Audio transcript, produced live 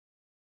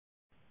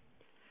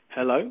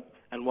Hello,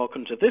 and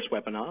welcome to this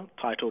webinar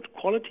titled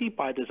Quality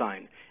by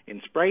Design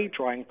in Spray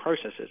Drying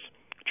Processes,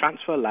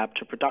 Transfer Lab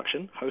to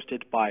Production,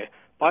 hosted by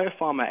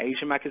Biopharma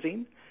Asia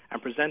Magazine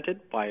and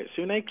presented by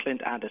Sune,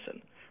 Klint,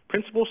 Andersen,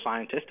 Principal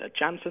Scientist at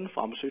Janssen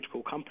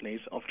Pharmaceutical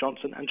Companies of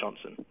Johnson &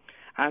 Johnson,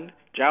 and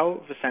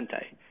João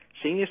Vicente,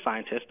 Senior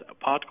Scientist,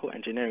 Particle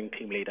Engineering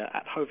Team Leader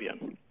at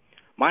Hovione.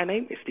 My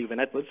name is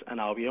Stephen Edwards,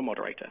 and I'll be your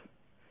moderator.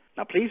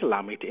 Now please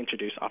allow me to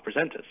introduce our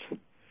presenters.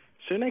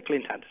 Sune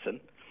Klint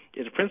Andersen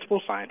is a Principal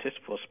Scientist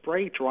for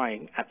Spray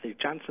Drying at the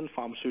Janssen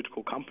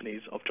Pharmaceutical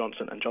Companies of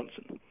Johnson &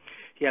 Johnson.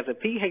 He has a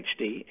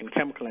PhD in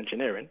Chemical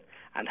Engineering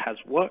and has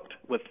worked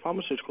with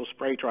pharmaceutical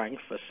spray drying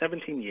for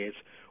 17 years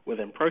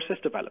within process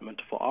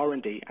development for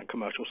R&D and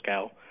commercial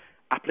scale,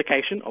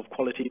 application of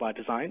quality by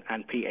design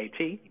and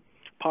PAT,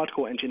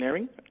 particle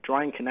engineering,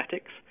 drying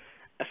kinetics,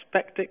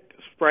 aseptic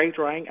spray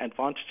drying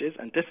advantages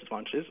and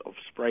disadvantages of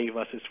spray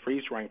versus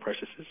freeze drying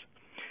processes.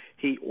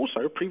 He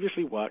also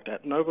previously worked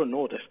at Novo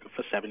Nordisk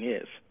for 7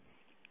 years.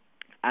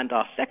 And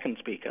our second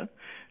speaker,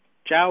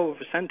 João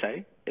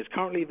Vicente, is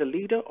currently the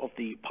leader of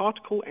the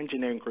Particle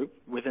Engineering Group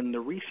within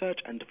the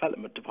Research and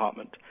Development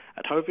Department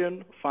at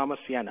Hovione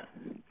Pharmaceutical.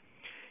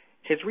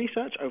 His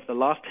research over the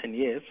last 10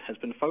 years has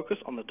been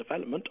focused on the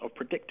development of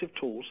predictive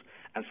tools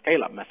and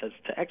scale-up methods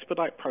to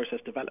expedite process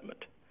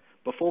development.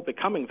 Before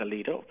becoming the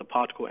leader of the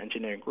Particle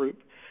Engineering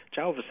Group,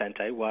 João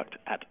Vicente worked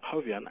at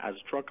Hovione as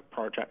drug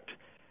project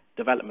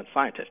development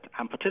scientist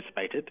and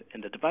participated in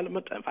the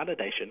development and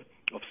validation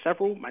of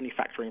several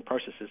manufacturing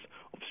processes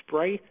of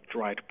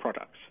spray-dried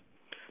products.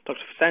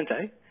 Dr.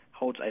 Vicente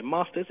holds a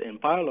Master's in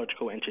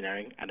Biological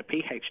Engineering and a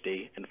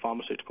PhD in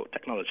Pharmaceutical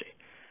Technology.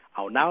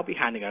 I'll now be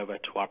handing over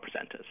to our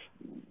presenters.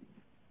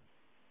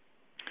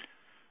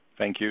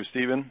 Thank you,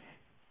 Stephen,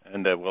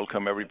 and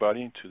welcome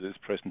everybody to this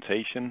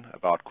presentation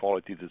about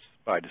quality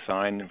by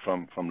design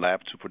from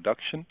lab to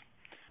production.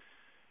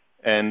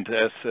 And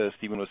as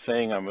Stephen was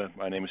saying,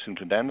 my name is Sune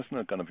Andersen.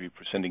 I'm going to be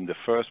presenting the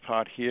first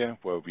part here,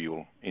 where we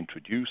will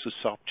introduce the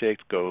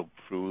subject, go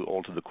through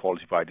also the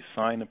quality by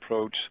design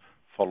approach,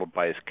 followed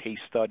by a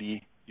case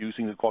study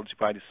using the quality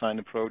by design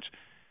approach.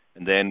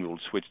 And then we'll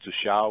switch to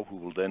João, who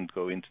will then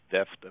go into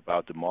depth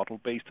about the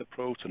model-based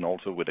approach and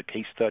also with a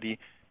case study.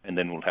 And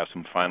then we'll have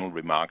some final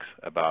remarks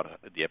about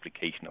the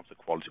application of the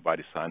quality by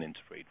design in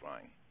spray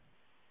drying.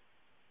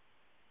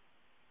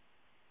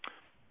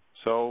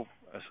 So,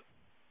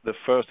 the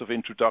first of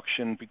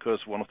introduction,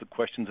 because one of the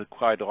questions that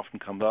quite often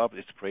comes up,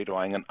 is spray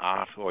drying an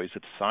art or is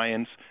it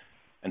science?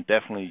 And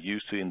definitely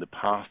used to in the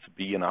past to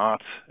be an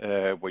art,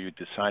 where you're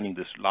designing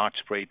this large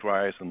spray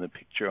dryers. On the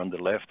picture on the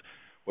left,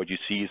 what you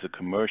see is a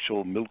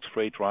commercial milk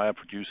spray dryer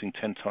producing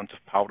 10 tons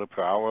of powder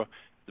per hour.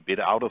 It's a bit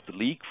out of the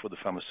league for the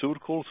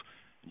pharmaceuticals.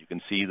 You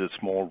can see the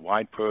small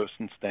white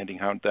person standing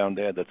down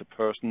there. That's a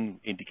person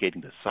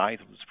indicating the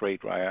size of the spray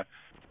dryer.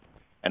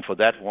 And for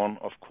that one,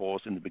 of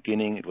course, in the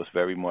beginning, it was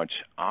very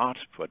much art,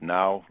 but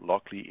now,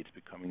 luckily, it's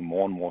becoming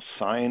more and more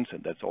science,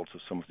 and that's also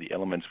some of the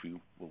elements we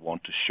will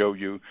want to show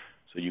you.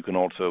 So you can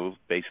also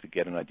basically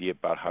get an idea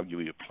about how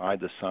you apply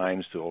the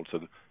science to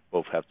also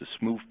both have the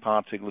smooth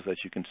particles,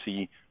 as you can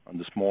see on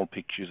the small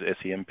pictures,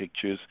 SEM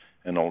pictures,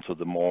 and also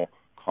the more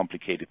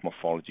complicated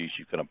morphologies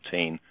you can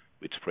obtain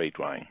with spray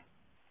drying.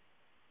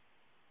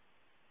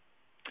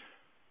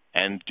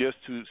 And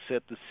just to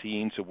set the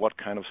scene, so what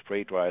kind of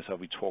spray dryers are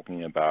we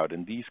talking about?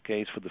 In this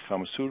case, for the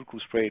pharmaceutical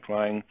spray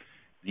drying,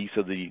 these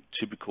are the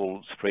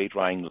typical spray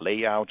drying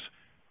layouts,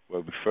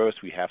 where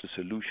first we have the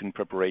solution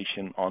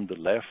preparation on the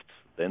left,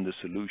 then the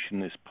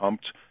solution is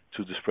pumped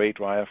to the spray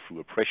dryer through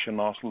a pressure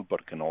nozzle,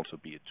 but it can also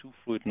be a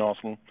two-fluid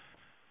nozzle.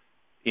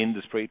 In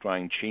the spray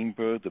drying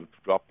chamber, the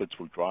droplets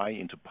will dry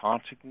into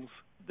particles.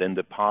 Then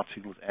the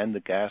particles and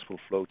the gas will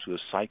flow to a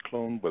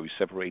cyclone, where we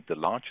separate the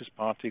largest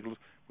particles,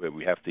 where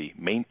we have the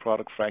main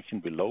product fraction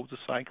below the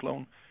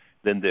cyclone.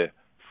 Then the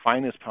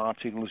finest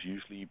particles,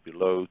 usually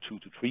below 2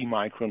 to 3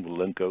 micron, will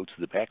then go to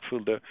the back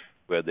filter,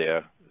 where they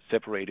are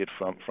separated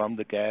from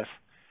the gas.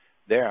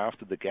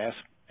 Thereafter, the gas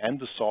and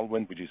the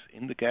solvent, which is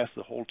in the gas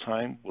the whole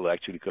time, will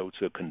actually go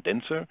to a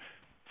condenser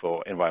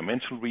for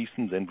environmental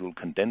reasons. Then we'll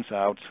condense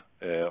out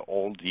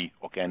all the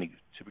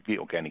typically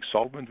organic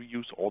solvent we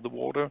use, or the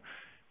water.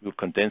 We'll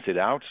condense it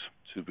out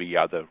to be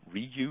either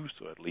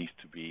reused or at least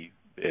to be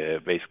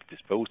basically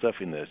disposed of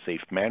in a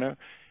safe manner.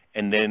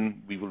 And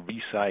then we will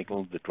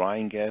recycle the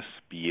drying gas,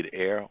 be it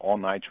air or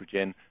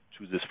nitrogen,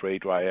 to the spray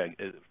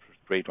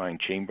drying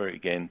chamber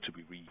again to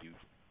be reused.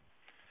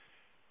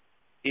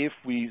 If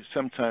we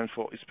sometimes,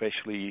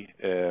 especially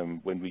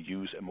when we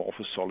use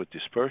amorphous solid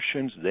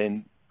dispersions,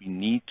 then we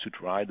need to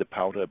dry the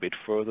powder a bit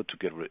further to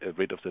get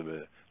rid of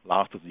the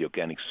last of the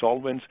organic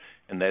solvents,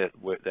 and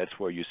that's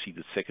where you see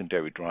the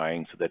secondary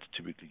drying, so that's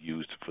typically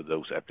used for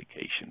those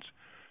applications.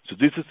 So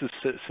this is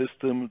the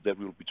system that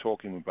we'll be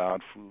talking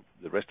about through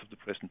the rest of the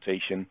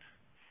presentation.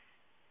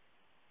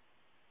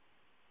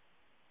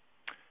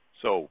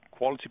 So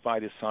quality by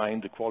design,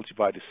 the quality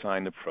by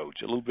design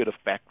approach, a little bit of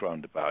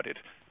background about it.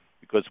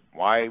 Because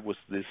why was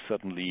this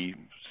suddenly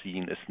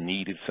seen as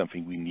needed,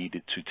 something we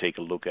needed to take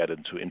a look at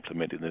and to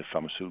implement in the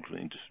pharmaceutical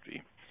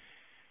industry?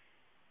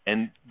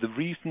 And the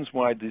reasons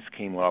why this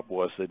came up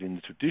was that in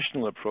the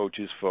traditional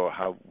approaches for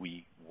how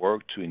we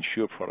work to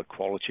ensure product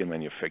quality and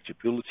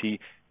manufacturability,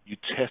 you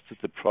tested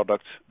the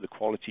product, the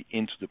quality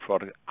into the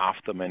product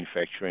after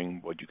manufacturing,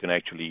 what you can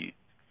actually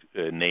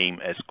name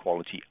as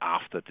quality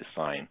after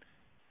design.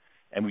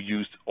 And we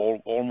used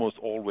almost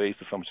always,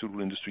 the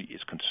pharmaceutical industry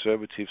is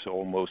conservative, so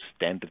almost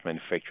standard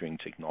manufacturing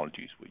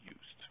technologies were used.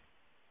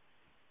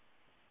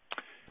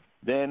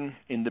 Then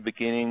in the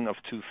beginning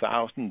of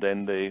 2000,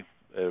 then the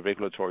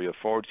regulatory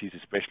authorities,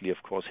 especially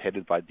of course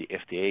headed by the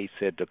FDA,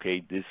 said,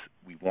 okay,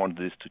 we want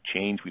this to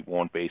change. We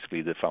want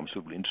basically the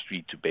pharmaceutical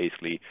industry to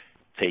basically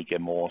take a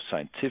more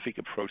scientific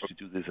approach to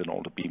do this and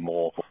also be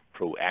more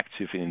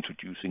proactive in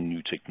introducing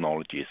new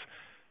technologies.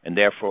 And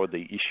therefore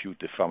they issued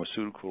the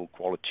Pharmaceutical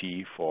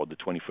Quality for the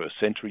 21st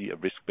Century, a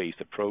risk-based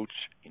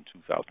approach in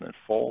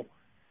 2004,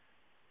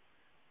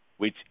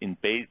 which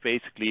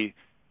basically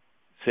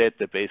said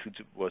that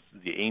basically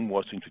the aim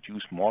was to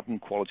introduce modern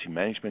quality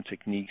management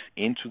techniques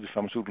into the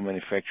pharmaceutical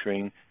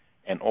manufacturing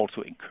and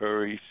also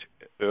encourage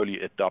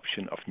early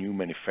adoption of new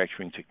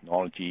manufacturing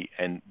technology.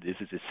 And this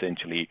is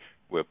essentially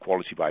where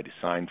quality by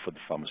design for the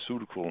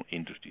pharmaceutical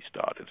industry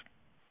started.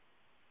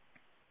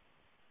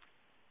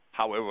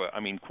 However, I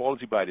mean,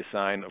 quality by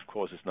design, of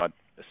course, is not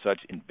as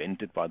such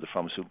invented by the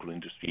pharmaceutical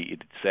industry.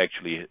 It's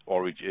actually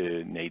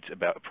originates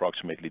about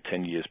approximately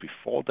 10 years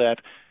before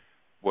that,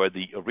 where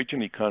the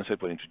original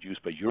concept was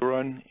introduced by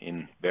João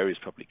in various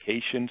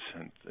publications,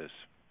 and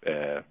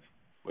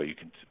where you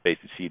can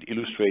basically see it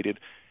illustrated.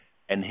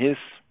 And his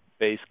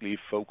basically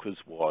focus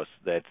was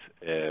that,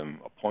 that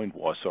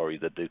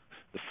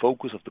the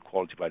focus of the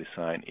quality by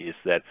design is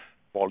that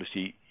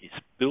quality is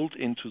built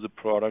into the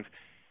product,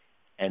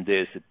 and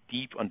there's a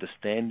deep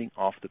understanding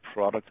of the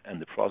product and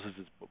the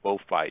processes,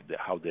 both by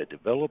how they're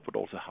developed, but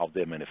also how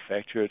they're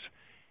manufactured.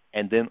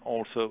 And then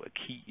also a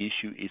key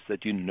issue is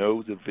that you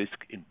know the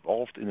risk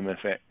involved in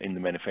the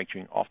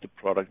manufacturing of the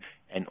product,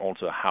 and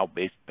also how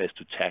best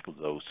to tackle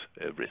those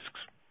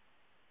risks.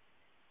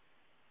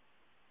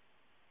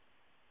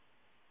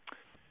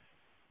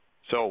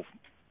 So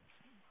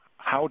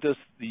how does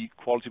the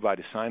quality by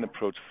design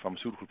approach for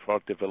pharmaceutical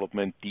product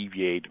development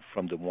deviate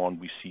from the one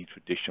we see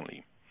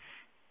traditionally?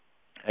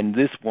 And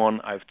this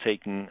one, I've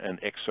taken an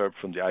excerpt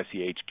from the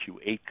ICH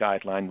Q8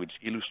 guideline, which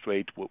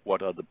illustrates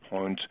what are the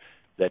points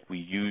that we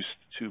use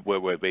to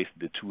where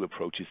basically the two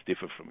approaches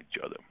differ from each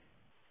other.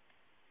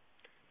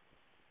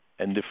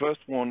 And the first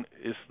one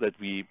is that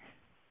we,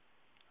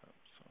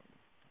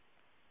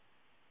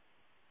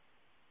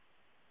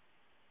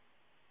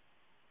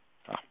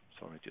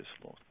 sorry, I just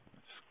lost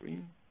my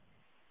screen.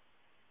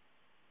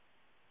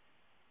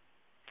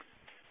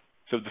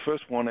 So the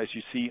first one, as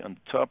you see on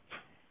the top,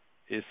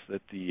 is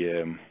that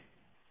the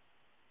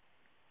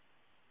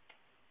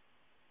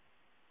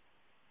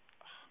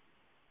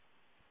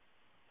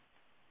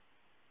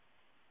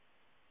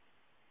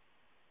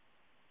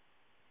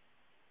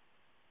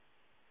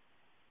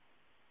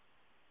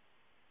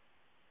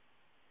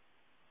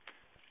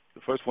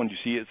first one you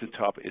see at the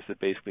top is that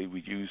basically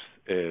we use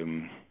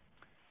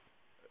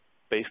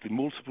basically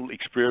multiple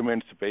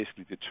experiments to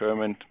basically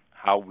determine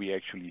how we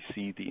actually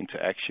see the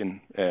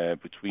interaction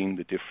between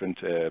the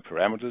different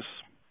parameters.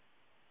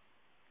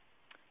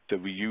 So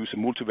we use a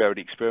multivariate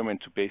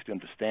experiment to basically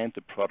understand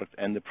the product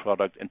and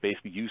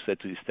basically use that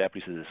to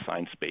establish a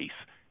design space.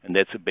 And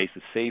that's a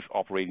basically safe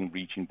operating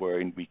region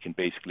wherein we can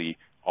basically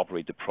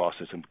operate the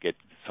process and get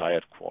the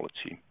desired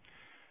quality.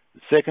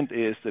 The second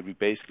is that we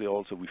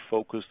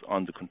focused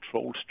on the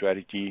control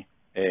strategy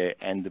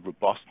and the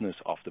robustness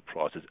of the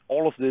process.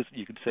 All of this,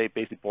 you could say,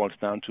 basically boils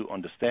down to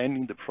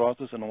understanding the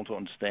process and also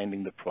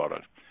understanding the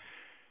product.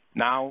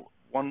 Now,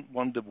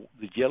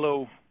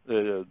 the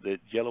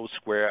yellow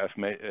square I've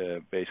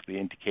basically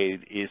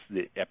indicated is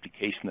the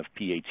application of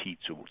PAT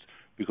tools,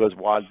 because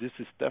while this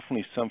is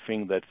definitely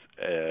something that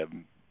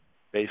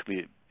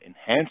basically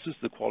enhances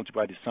the quality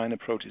by design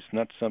approach, it's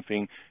not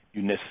something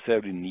you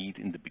necessarily need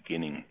in the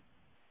beginning.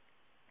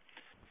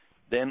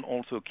 Then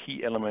also a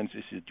key element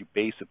is that you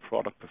base the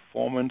product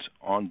performance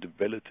on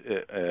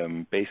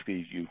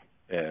basically you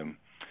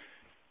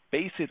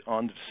base it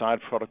on the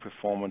desired product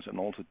performance and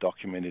also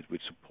document it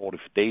with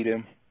supportive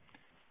data.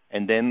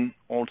 And then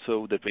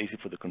also that basically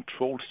for the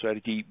control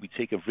strategy, we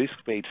take a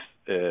risk-based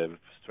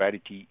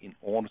strategy in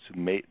order to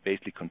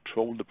basically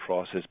control the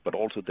process, but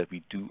also that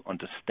we do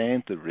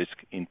understand the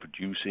risk in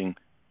producing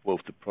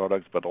both the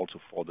product but also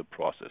for the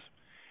process.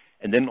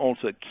 And then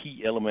also a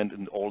key element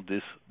in all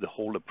this, the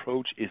whole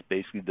approach, is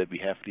basically that we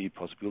have the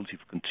possibility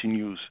of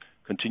continuous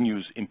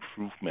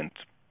improvement.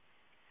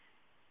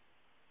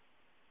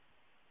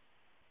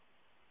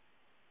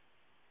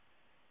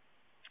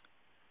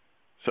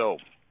 So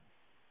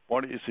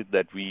what is it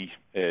that we,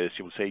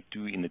 shall we say,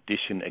 do in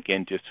addition,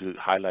 again, just to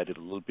highlight it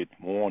a little bit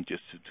more,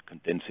 just to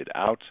condense it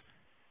out?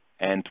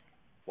 And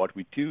what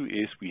we do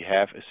is we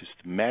have a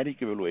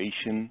systematic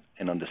evaluation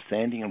and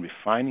understanding and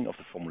refining of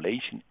the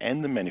formulation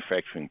and the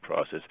manufacturing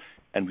process.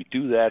 And we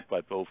do that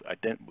by both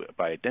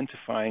by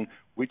identifying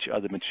which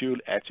are the material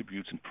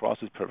attributes and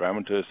process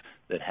parameters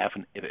that have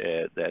an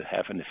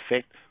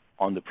effect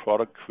on the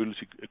product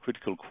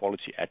critical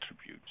quality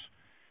attributes,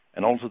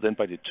 and also then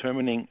by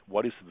determining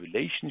what is the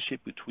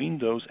relationship between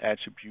those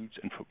attributes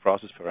and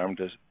process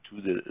parameters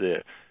to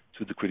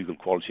the critical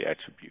quality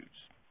attributes.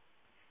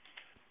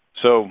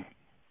 So,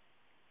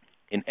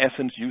 in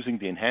essence, using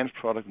the enhanced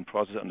product and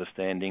process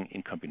understanding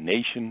in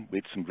combination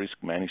with some risk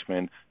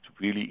management to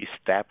really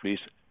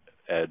establish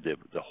the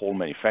whole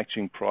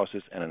manufacturing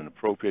process and an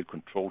appropriate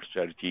control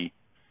strategy,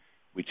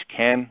 which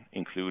can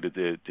include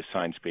the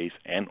design space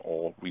and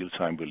or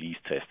real-time release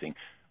testing.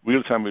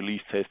 Real-time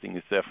release testing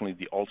is definitely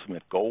the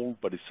ultimate goal,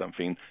 but it's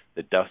something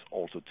that does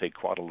also take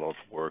quite a lot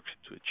of work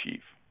to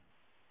achieve.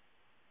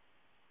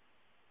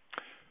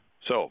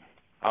 So,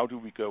 how do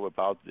we go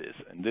about this?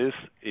 And this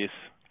is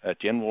a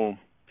general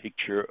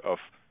picture of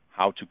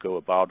how to go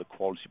about a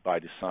quality by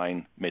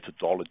design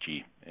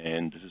methodology.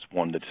 And this is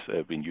one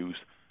that's been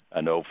used,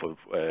 I know, for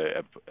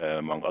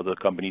among other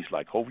companies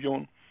like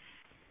Hovione.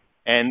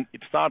 And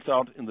it starts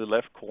out in the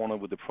left corner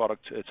with the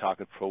product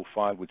target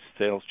profile, which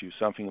tells you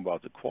something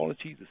about the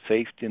quality, the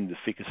safety, and the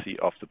efficacy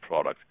of the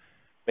product.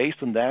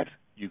 Based on that,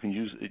 you can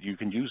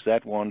use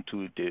that one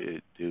to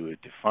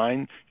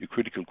define your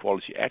critical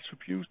quality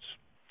attributes.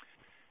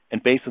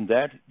 And based on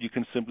that, you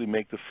can simply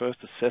make the first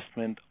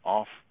assessment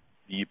of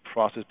the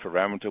process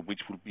parameter,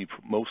 which will be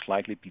most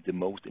likely be the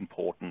most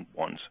important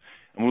ones.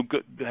 And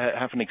we'll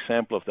have an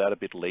example of that a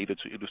bit later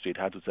to illustrate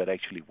how does that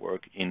actually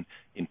work in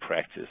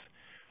practice.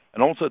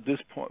 And also at this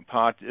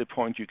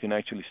point, you can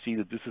actually see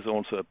that this is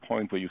also a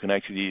point where you can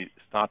actually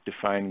start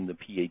defining the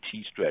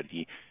PAT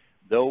strategy.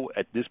 Though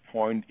at this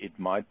point, it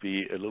might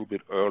be a little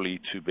bit early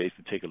to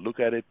basically take a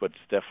look at it, but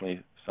it's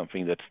definitely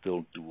something that's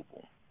still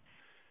doable.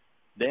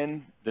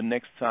 Then the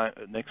next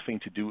thing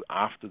to do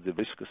after the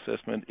risk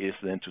assessment is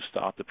then to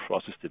start the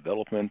process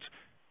development,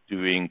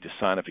 doing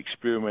design of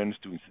experiments,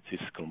 doing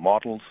statistical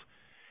models.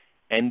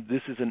 And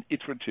this is an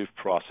iterative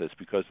process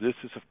because this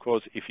is, of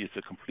course, if it's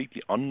a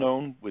completely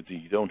unknown, whether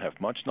you don't have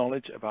much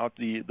knowledge about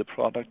the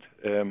product,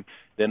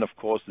 then of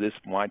course this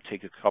might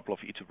take a couple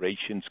of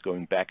iterations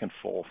going back and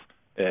forth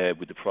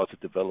with the process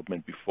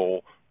development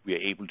before we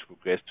are able to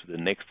progress to the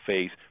next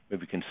phase where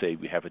we can say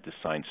we have a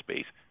design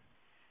space.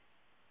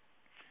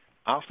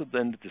 After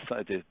then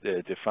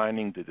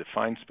defining the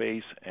defined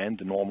space and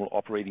the normal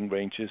operating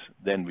ranges,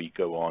 then we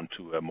go on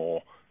to a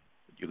more,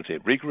 you can say,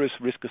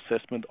 rigorous risk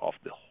assessment of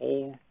the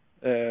whole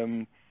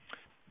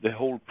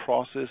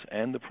process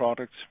and the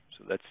products.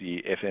 So that's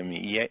the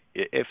FMEA.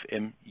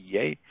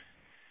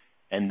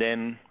 And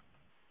then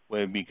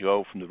when we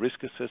go from the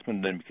risk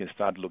assessment, then we can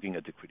start looking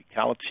at the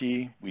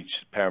criticality,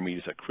 which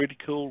parameters are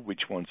critical,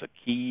 which ones are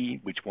key,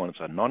 which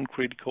ones are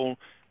non-critical,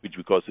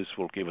 because this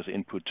will give us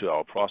input to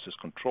our process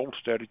control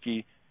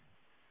strategy.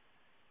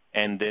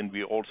 And then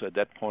we also, at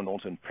that point,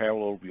 also in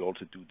parallel, we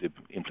also do the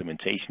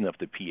implementation of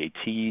the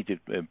PAT,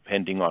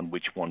 depending on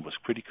which one was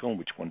critical and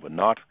which one were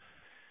not.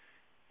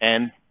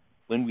 And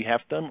when we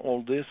have done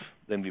all this,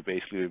 then we're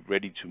basically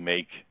ready to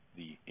make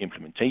the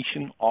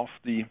implementation of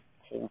the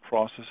whole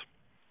process.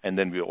 And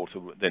then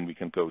we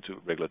can go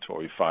to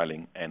regulatory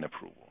filing and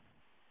approval.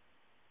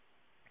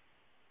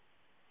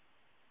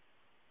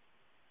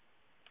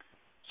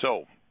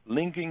 So,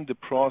 linking the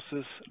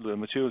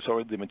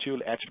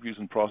material attributes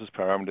and process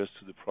parameters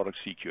to the product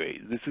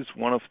CQA. This is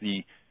one of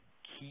the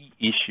key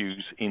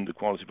issues in the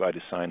quality by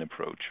design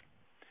approach.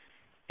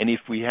 And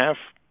if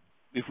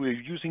we're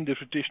using the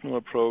traditional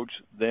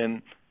approach,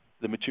 then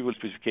the material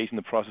specification,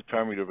 the process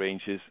parameter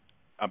ranges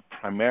are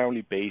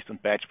primarily based on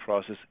batch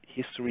process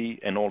history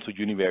and also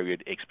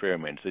univariate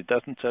experiments. It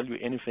doesn't tell you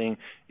anything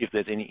if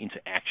there's any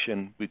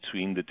interaction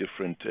between the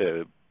different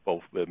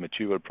both the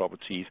material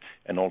properties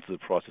and also the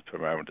process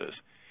parameters.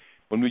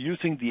 When we're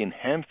using the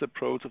enhanced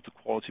approach of the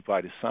quality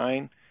by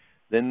design,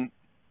 then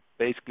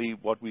basically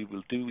what we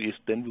will do is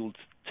then we'll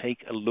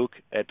take a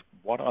look at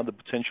what are the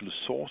potential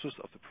sources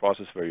of the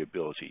process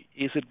variability.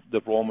 Is it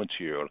the raw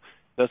material?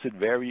 Does it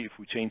vary if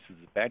we change the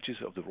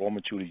batches of the raw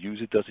material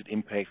used? Does it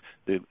impact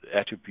the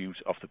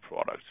attributes of the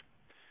product?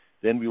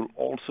 Then we will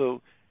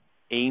also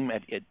aim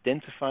at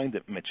identifying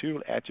the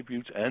material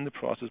attributes and the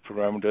process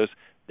parameters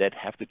that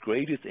have the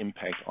greatest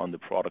impact on the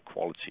product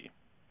quality.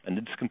 And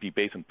this can be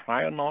based on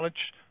prior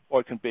knowledge,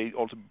 or it can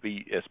also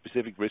be a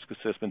specific risk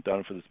assessment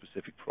done for the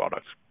specific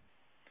product.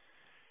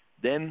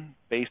 Then,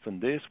 based on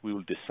this, we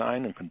will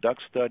design and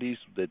conduct studies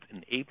that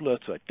enable us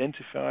to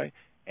identify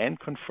and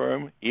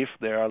confirm if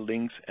there are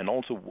links, and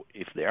also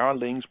if there are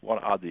links,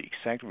 what are the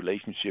exact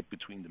relationship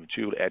between the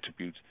material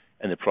attributes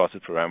and the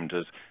process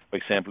parameters. For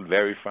example,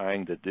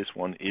 verifying that this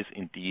one is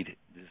indeed,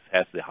 this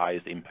has the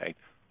highest impact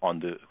on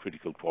the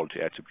critical quality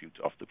attributes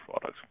of the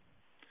product.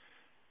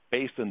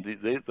 Based on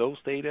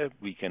those data,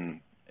 we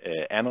can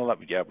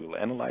we'll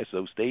analyze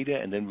those data,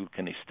 and then we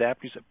can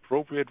establish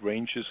appropriate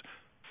ranges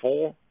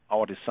for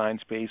our design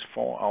space,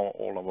 for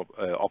all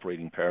our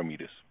operating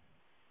parameters.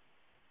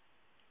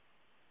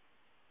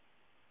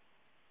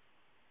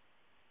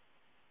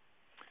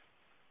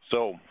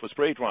 So for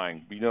spray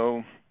drying, we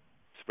know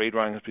spray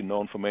drying has been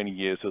known for many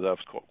years, so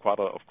there's quite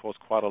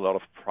a lot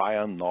of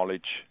prior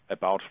knowledge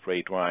about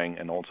spray drying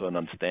and also an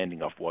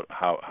understanding of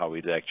how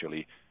it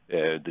actually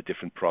the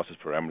different process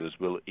parameters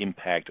will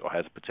impact or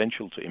has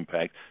potential to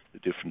impact the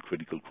different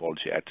critical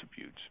quality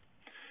attributes.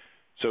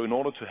 So in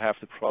order to have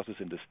the process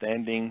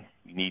understanding,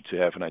 we need to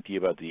have an idea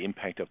about the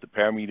impact of the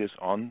parameters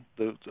on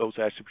those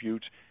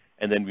attributes,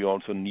 and then we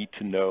also need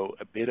to know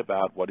a bit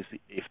about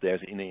if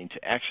there's any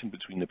interaction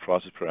between the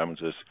process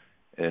parameters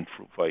and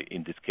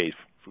in this case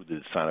through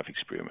the design of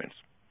experiments.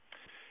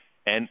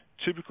 And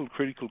typical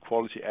critical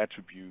quality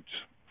attributes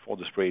for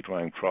the spray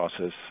drying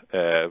process,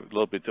 a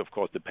little bit of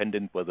course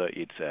dependent whether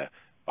it's a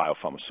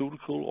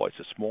biopharmaceutical or it's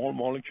a small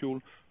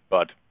molecule,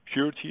 but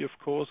purity of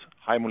course,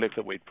 high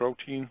molecular weight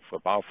protein for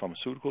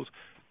biopharmaceuticals,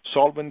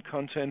 solvent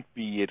content,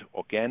 be it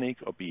organic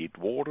or be it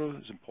water,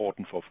 is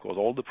important for of course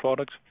all the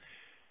products.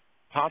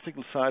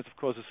 Particle size of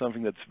course is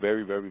something that's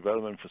very, very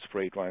relevant for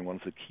spray drying, one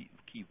of the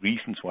key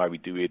reasons why we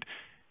do it.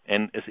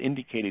 And as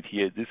indicated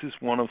here, this is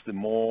one of the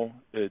more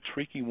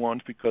tricky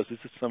ones because this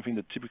is something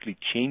that typically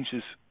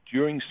changes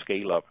during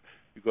scale-up,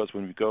 because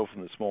when we go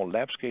from the small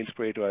lab scale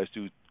spray dryers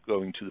to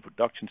going to the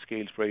production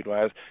scale spray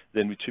dryers,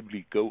 then we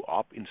typically go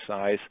up in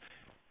size,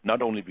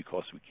 not only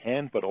because we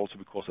can, but also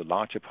because the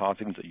larger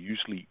particles are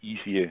usually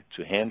easier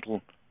to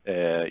handle,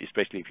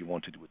 especially if you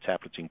want to do a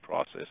tableting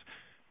process.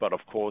 But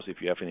of course,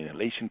 if you have an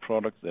inhalation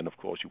product, then of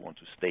course you want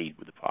to stay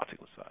with the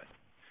particle size.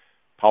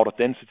 Powder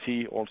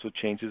density also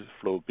changes,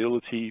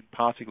 flowability,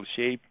 particle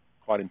shape,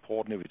 quite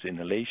important if it's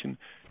inhalation.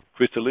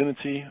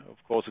 Crystallinity,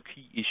 of course, a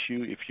key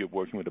issue if you're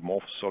working with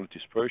amorphous solid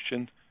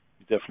dispersion.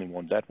 You definitely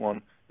want that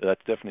one.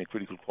 That's definitely a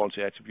critical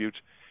quality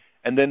attribute.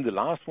 And then the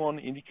last one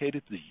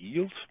indicated, the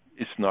yield.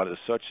 It's not as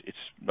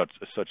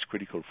such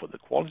critical for the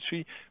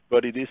quality,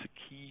 but it is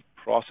a key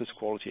process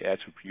quality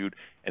attribute.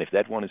 And if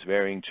that one is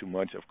varying too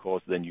much, of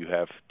course, then you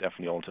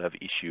definitely also have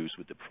issues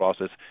with the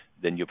process.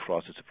 Then your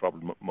process is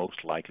probably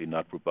most likely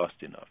not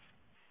robust enough.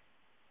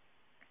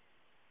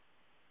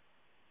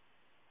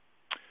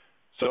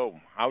 So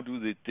how do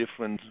the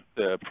different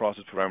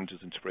process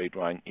parameters in spray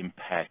drying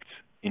impact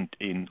in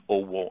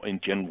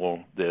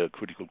general the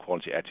critical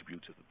quality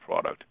attributes of the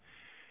product?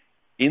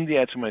 In the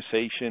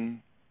atomization,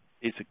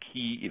 it's a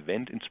key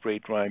event in spray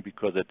drying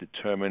because it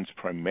determines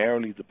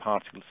primarily the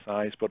particle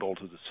size, but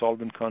also the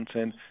solvent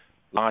content.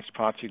 Large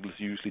particles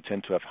usually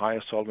tend to have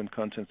higher solvent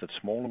content than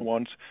smaller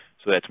ones,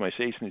 so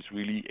atomization is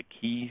really a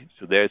key.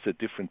 So there's the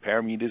different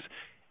parameters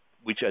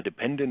which are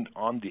dependent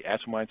on the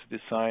atomizer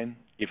design.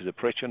 If it's a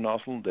pressure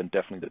nozzle, then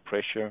definitely the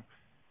pressure,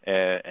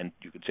 and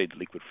you could say the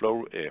liquid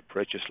flow,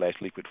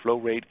 pressure/liquid flow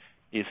rate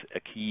is a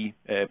key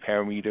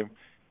parameter.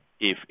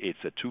 If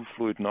it's a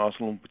two-fluid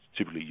nozzle,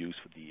 typically used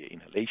for the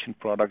inhalation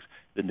products,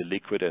 then the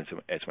liquid and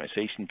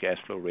atomization gas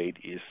flow rate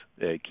is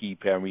key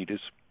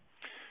parameters.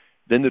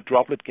 Then the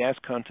droplet gas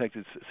contact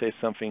says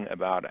something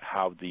about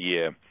how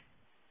the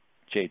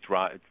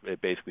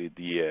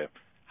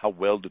how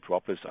well the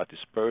droplets are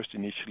dispersed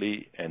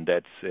initially, and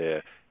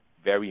that's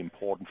very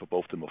important for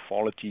both the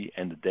morphology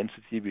and the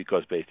density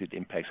because basically it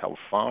impacts how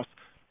fast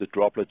the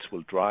droplets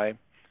will dry.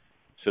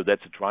 So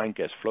that's a drying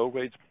gas flow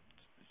rate.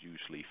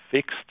 Usually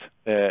fixed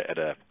at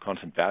a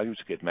constant value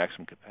to get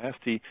maximum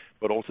capacity,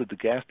 but also the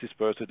gas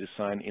disperser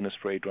design in a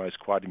spray dryer is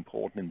quite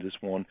important in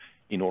this one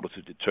in order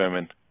to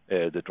determine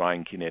the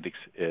drying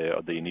kinetics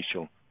of the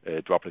initial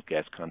droplet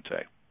gas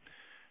contact.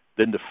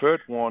 Then the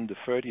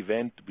third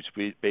event, which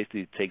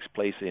basically takes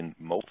place in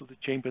most of the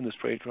chamber in the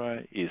spray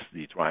dryer, is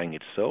the drying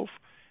itself,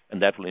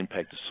 and that will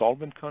impact the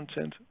solvent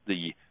content.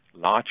 The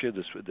larger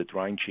the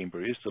drying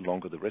chamber is, the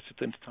longer the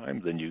residence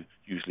time, then you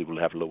usually will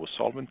have lower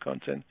solvent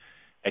content.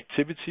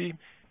 Activity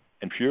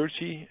and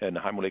purity and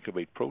high molecular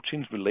weight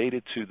proteins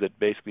related to that.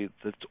 Basically,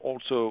 that's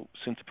also,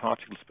 since the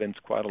particle spends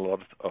quite a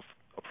lot of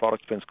a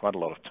product spends quite a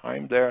lot of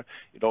time there,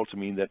 it also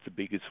means that's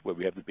where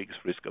we have the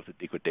biggest risk of the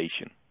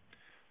degradation.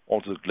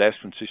 Also, the glass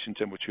transition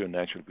temperature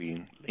naturally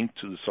being linked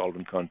to the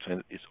solvent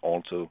content is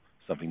also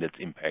something that's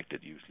impacted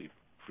usually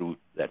through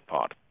that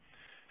part.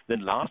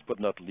 Then last but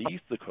not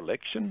least, the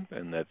collection,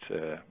 and that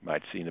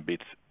might seem a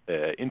bit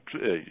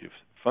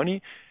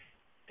funny,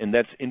 and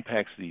that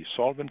impacts the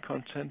solvent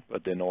content,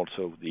 but then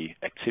also the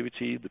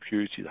activity, the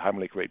purity, the high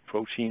molecular weight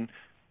protein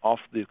of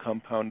the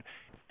compound.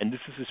 And this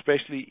is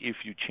especially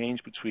if you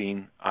change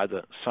between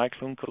either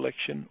cyclone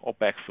collection or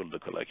backfilter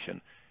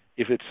collection.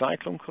 If it's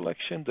cyclone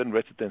collection, then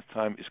residence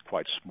time is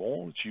quite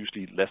small. It's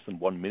usually less than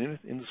 1 minute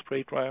in the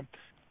spray dryer.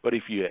 But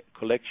if you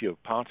collect your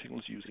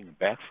particles using a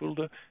bag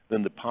filter,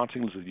 then the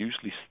particles will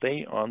usually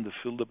stay on the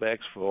filter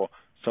bags for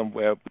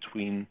somewhere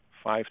between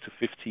 5 to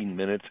 15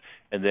 minutes,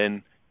 and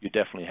then you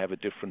definitely have a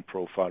different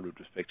profile with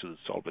respect to the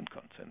solvent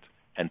content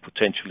and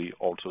potentially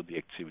also the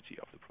activity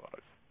of the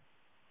product.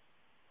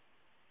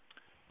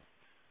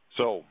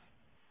 So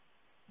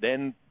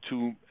then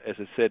as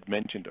I said,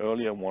 mentioned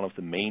earlier, one of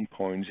the main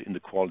points in the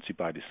quality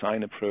by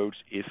design approach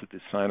is the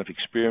design of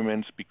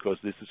experiments, because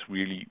this is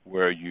really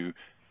where you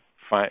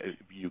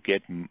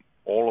get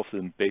all of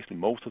them, basically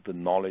most of the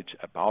knowledge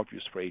about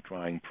your spray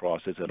drying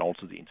process and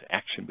also the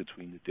interaction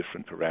between the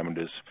different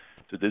parameters.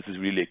 So this is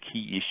really a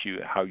key issue,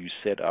 how you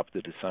set up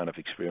the design of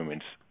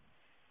experiments.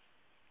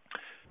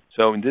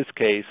 So in this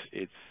case,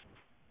 it's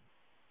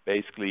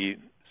basically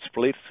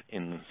split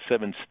in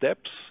 7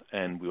 steps,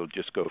 and we'll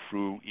just go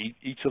through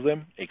each of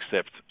them,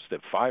 except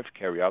step 5,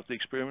 carry out the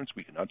experiments.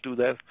 We cannot do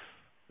that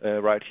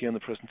right here in the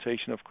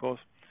presentation, of course.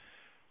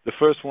 The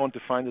first one,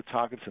 define the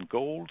targets and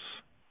goals.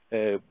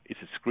 Is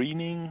it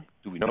screening?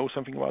 Do we know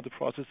something about the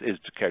process? Is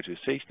it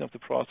characterization of the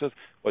process,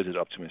 or is it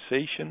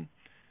optimization?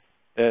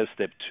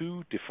 Step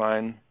 2,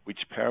 define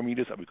which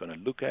parameters are we going to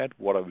look at,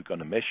 what are we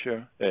going to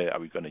measure, are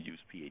we going to use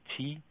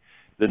PAT?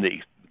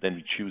 Then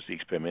we choose the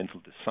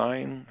experimental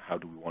design, how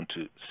do we want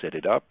to set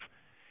it up?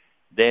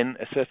 Then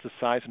assess the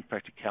size and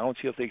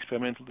practicality of the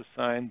experimental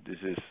design.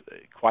 This is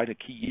quite a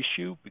key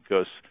issue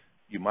because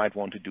you might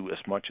want to do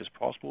as much as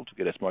possible to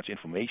get as much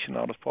information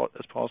out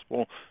as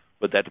possible,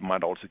 but that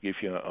might also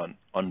give you an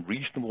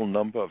unreasonable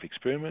number of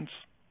experiments.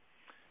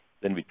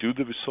 Then we do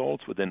the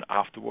results, but then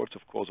afterwards,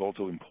 of course,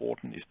 also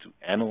important is to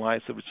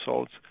analyze the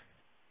results,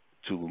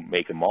 to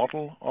make a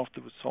model of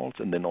the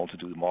results, and then also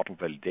do the model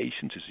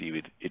validation to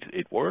see if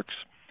it works.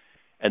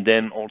 And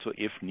then also,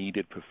 if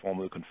needed, perform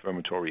a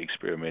confirmatory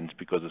experiment,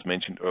 because as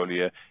mentioned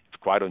earlier, it's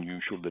quite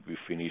unusual that we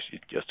finish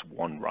in just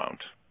one round.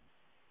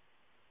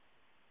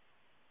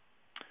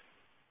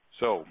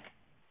 So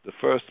the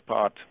first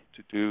part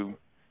to do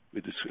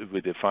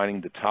with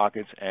defining the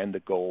targets and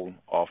the goal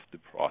of the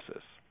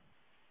process.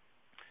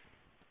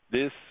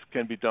 This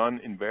can be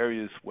done in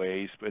various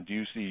ways, but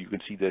usually you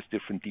can see there's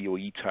different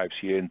DOE types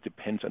here, and it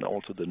depends on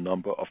also the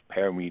number of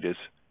parameters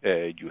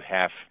you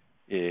have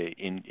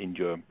in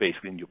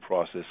your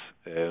process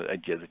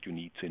that you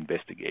need to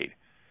investigate.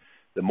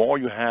 The more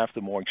you have,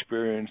 the more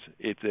experience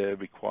it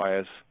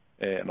requires,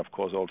 and of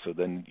course also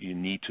then you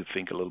need to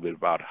think a little bit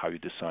about how you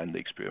design the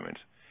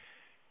experiments.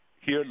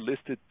 Here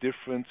listed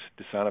different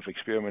design of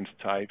experiments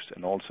types,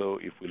 and also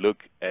if we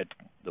look at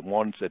the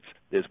ones that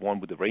there's one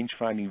with the range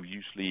finding, we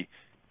usually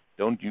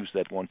don't use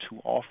that one too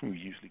often. We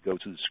usually go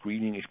to the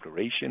screening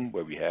exploration,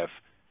 where we have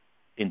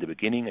in the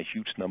beginning a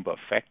huge number of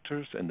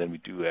factors, and then we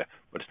do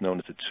what's known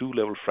as a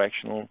 2-level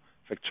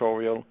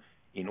factorial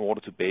in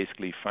order to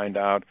basically find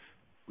out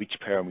which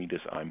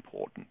parameters are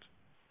important.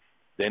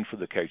 Then for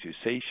the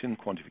characterization,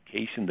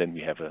 quantification, then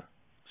we have a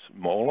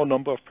smaller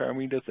number of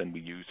parameters, and we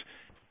use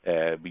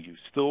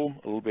still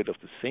a little bit of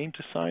the same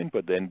design,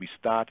 but then we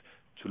start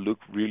to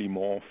look really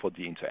more for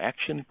the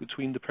interaction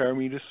between the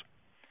parameters.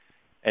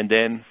 And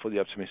then for the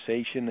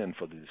optimization and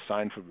for the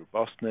design for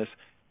robustness,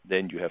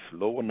 then you have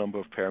lower number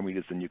of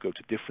parameters, and you go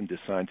to different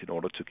designs in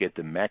order to get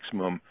the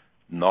maximum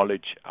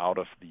knowledge out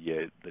of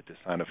the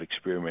design of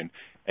experiment.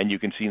 And you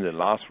can see in the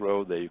last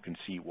row there, you can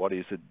see what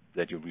is it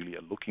that you really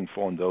are looking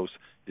for in those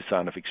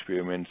design of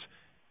experiments.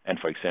 And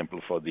for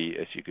example, for the,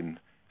 as you can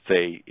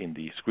say in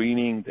the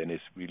screening, then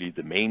it's really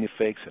the main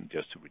effects and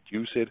just to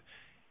reduce it.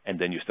 And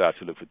then you start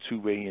to look for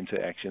two-way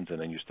interactions,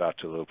 and then you start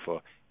to look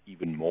for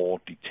even more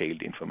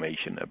detailed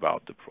information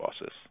about the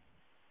process.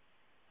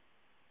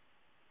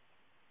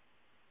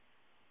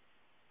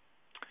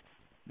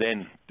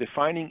 Then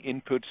defining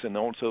inputs and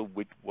also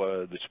with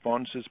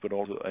responses, but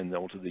also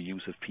the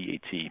use of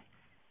PAT.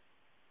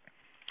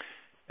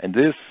 And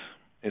this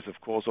is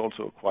of course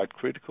also a quite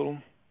critical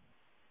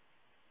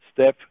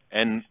step,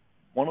 and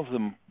one of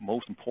the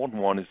most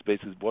important one is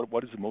basically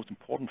what is the most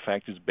important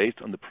factors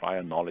based on the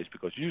prior knowledge,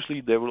 because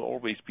usually there will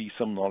always be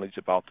some knowledge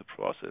about the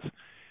process.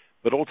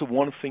 But also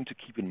one thing to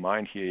keep in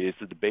mind here is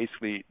that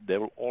basically there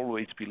will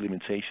always be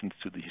limitations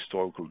to the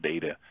historical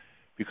data,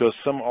 because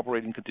some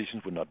operating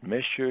conditions were not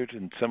measured,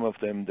 and some of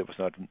them there was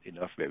not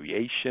enough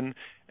variation,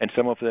 and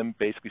some of them,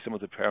 basically some of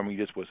the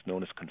parameters was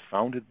known as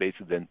confounded,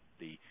 basically then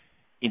they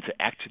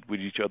interacted with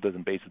each other,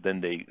 and basically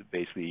then they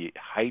basically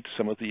hide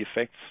some of the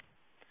effects.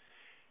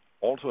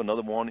 Also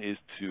another one is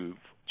to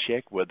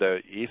check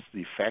whether is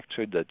the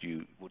factor that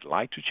you would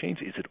like to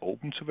change, is it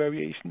open to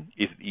variation,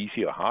 is it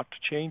easy or hard to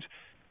change?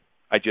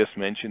 I just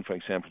mentioned, for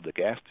example, the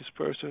gas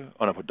disperser.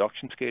 On a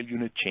production scale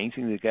unit,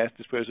 changing the gas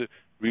disperser,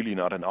 really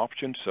not an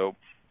option, so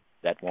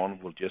that one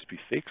will just be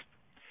fixed.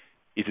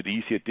 Is it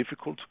easy or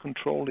difficult to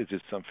control? Is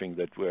it something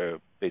that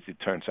where basically it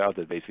turns out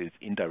that basically it's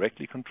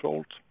indirectly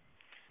controlled?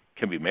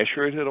 Can we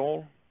measure it at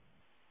all?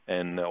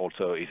 And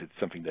also, is it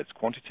something that's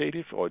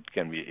quantitative, or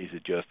is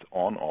it just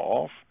on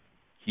or off?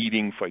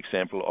 Heating, for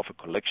example, of a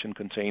collection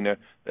container,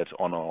 that's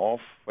on or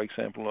off, for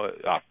example.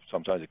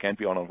 Sometimes it can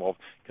be on or off,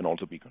 can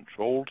also be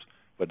controlled.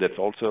 But that's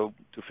also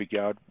to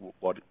figure out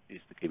what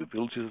is the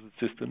capabilities of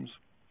the systems.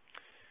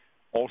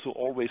 Also,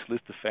 always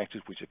list the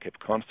factors which are kept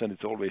constant.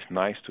 It's always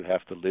nice to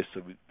have the list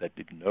that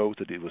it knows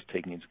that it was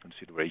taken into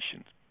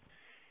consideration.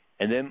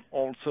 And then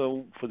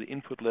also for the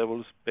input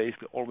levels,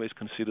 basically always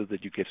consider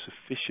that you get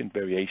sufficient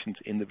variations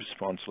in the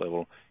response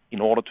level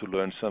in order to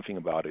learn something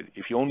about it.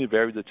 If you only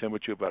vary the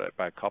temperature by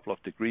a couple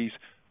of degrees,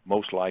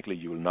 most likely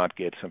you will not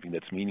get something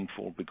that's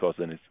meaningful, because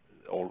then it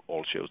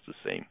all shows the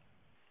same.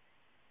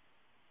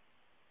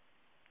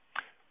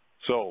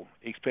 So,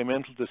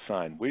 experimental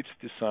design, which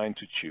design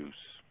to choose?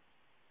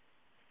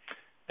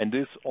 And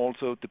this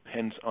also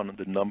depends on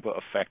the number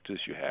of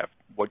factors you have.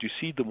 What you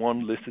see, the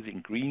one listed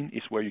in green,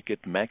 is where you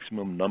get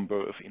maximum number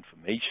of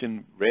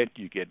information. Red,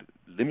 you get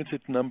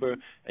limited number,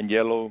 and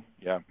yellow,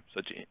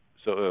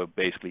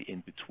 basically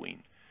in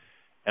between.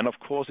 And of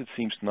course, it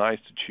seems nice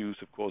to choose,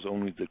 of course,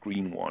 only the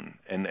green one.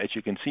 And as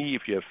you can see,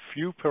 if you have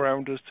few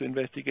parameters to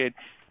investigate,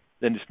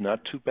 then it's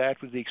not too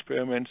bad with the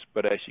experiments.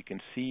 But as you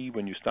can see,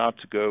 when you start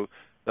to go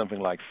something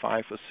like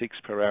 5 or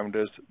 6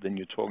 parameters, then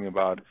you're talking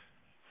about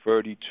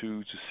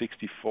 32 to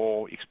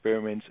 64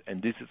 experiments.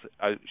 And this is,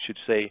 I should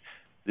say,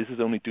 this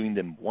is only doing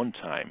them one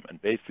time. And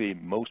basically,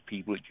 most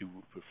people, you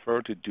would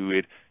prefer to do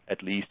it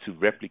at least to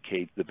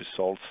replicate the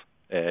results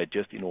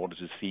just in order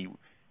to see,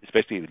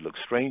 especially if it looks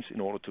strange, in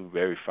order to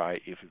verify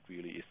if it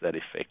really is that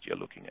effect you're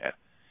looking at.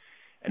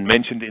 And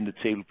mentioned in the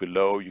table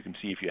below, you can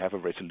see if you have a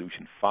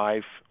resolution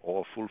 5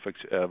 or full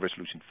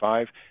resolution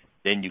 5,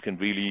 then you can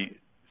really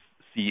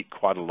see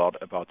quite a lot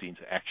about the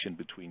interaction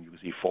between, you can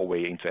see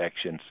 4-way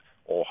interactions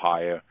or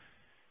higher.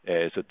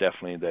 So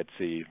definitely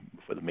that's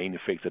for the main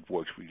effect that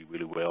works really,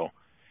 really well.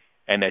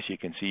 And as you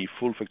can see,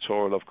 full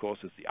factorial, of course,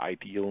 is the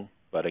ideal,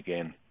 but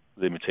again,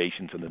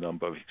 limitations on the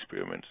number of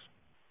experiments.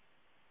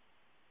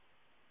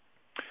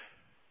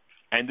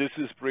 And this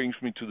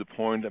brings me to the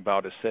point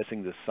about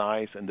assessing the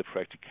size and the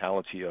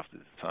practicality of the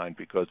design,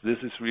 because this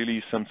is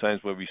really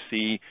sometimes where we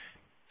see,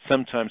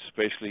 sometimes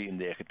especially in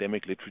the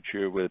academic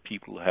literature, where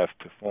people have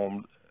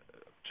performed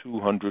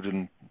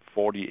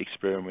 240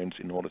 experiments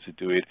in order to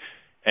do it.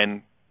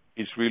 And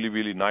it's really,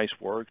 really nice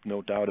work,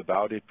 no doubt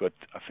about it, but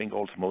I think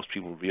also most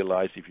people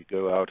realize if you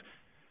go out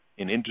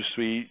in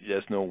industry,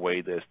 there's no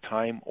way there's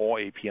time or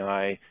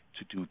API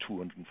to do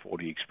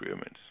 240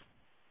 experiments.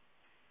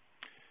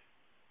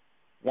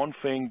 One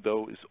thing,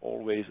 though, is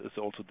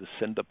also the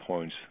center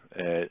points.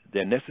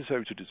 They're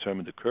necessary to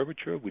determine the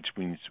curvature, which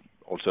means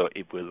also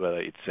whether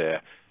it's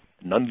a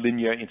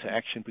nonlinear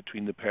interaction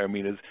between the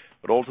parameters,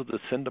 but also the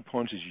center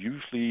points is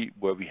usually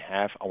where we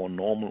have our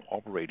normal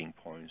operating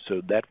point.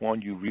 So that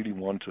one you really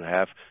want to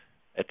have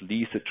at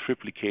least a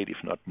triplicate,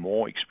 if not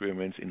more,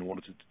 experiments in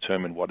order to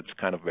determine what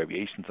kind of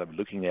variations I'm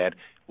looking at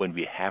when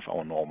we have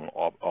our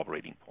normal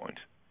operating point.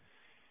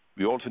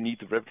 We also need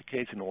the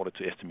replicates in order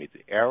to estimate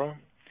the error.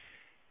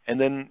 And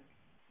then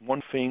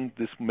one thing,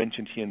 this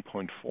mentioned here in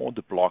point 4,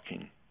 the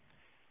blocking.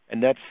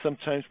 And that's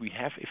sometimes we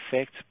have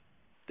effects,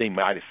 they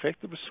might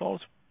affect the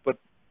results, but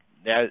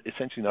they're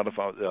essentially not of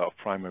our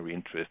primary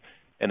interest.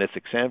 And as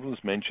examples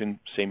mentioned,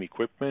 same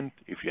equipment,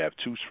 if you have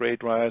 2 straight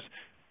dryers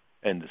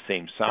and the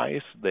same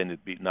size, then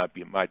it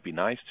might be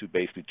nice to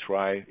basically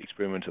try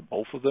experiments of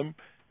both of them,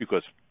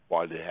 because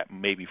while they have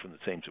maybe from the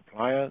same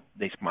supplier,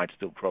 they might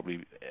still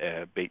probably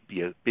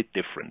be a bit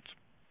different.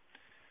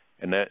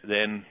 And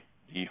then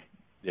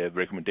the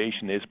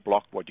recommendation is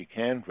block what you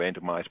can,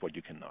 randomize what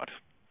you cannot.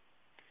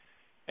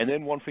 And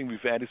then one thing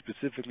we've added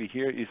specifically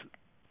here is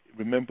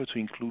remember to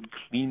include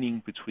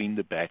cleaning between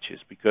the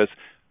batches, because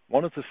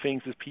one of the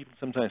things is people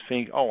sometimes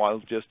think, oh, I'll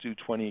just do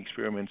 20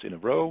 experiments in a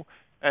row,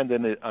 and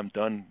then I'm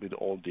done with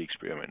all the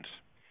experiments.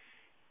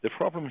 The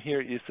problem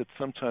here is that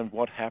sometimes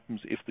what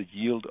happens if the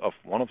yield of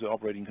one of the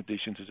operating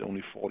conditions is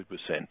only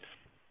 40%,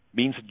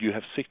 means that you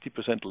have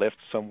 60% left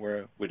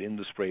somewhere within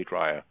the spray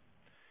dryer.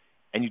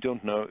 And you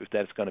don't know if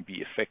that's going to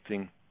be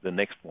affecting the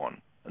next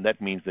one. And that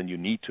means then you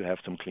need to have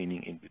some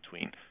cleaning in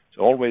between.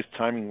 So always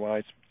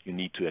timing-wise, you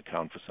need to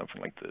account for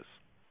something like this.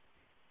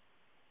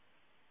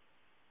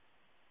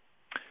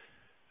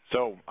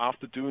 So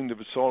after doing the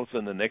results,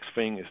 then the next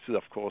thing is to,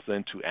 of course,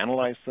 then to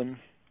analyze them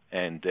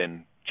and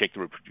then check the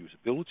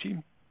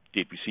reproducibility.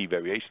 Did we see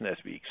variation as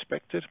we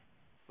expected?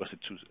 Was it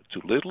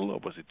too little or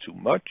was it too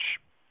much?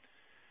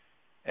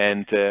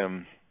 And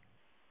then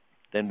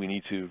we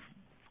need to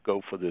go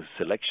for the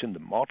selection, the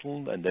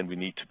model, and then we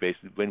need to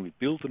basically, when we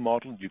build the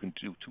model, you can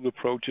do 2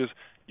 approaches.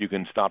 You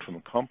can start from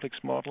a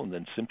complex model and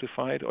then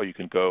simplify it, or you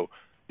can go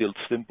build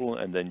simple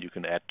and then you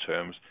can add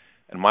terms.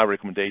 And my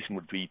recommendation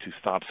would be to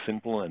start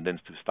simple and then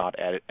to start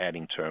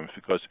adding terms,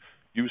 because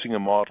using a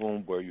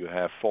model where you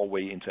have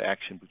 4-way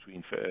interaction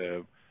between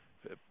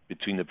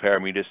the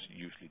parameters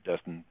usually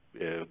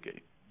you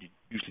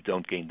usually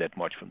don't gain that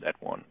much from that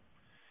one.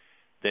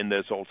 Then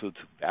there's also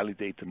to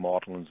validate the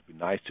model, and it would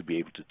be nice to be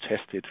able to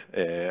test it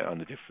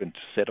on a different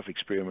set of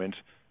experiments.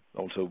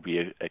 Also be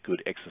a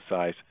good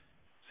exercise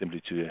simply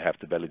to have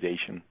the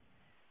validation.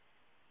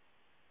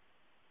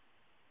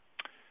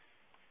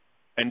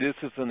 And this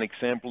is an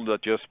example that I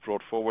just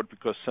brought forward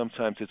because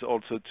sometimes it's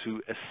also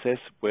to assess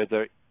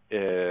whether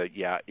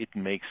it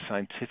makes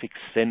scientific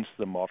sense,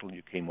 the model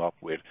you came up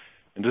with.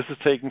 And this is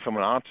taken from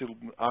an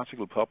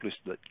article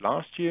published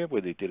last year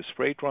where they did a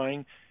spray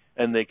drying,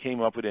 and they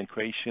came up with an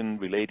equation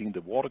relating the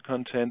water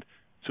content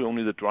to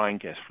only the drying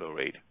gas flow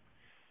rate.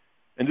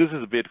 And this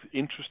is a bit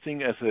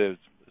interesting as a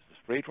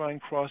spray drying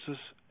process,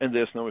 and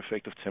there's no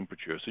effect of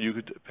temperature. So you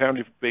could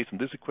apparently, based on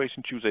this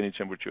equation, choose any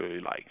temperature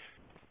you like.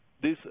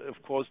 This,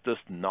 of course, does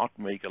not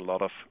make a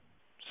lot of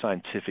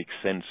scientific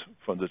sense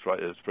from the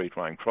spray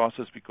drying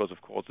process, because,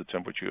 of course, the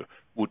temperature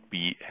would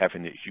be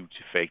having a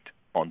huge effect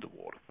on the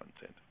water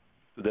content.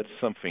 So that's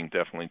something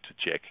definitely to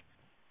check.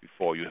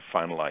 before you have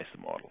finalized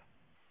the model.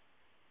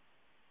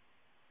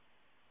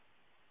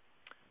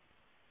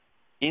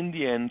 In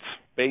the end,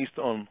 based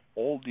on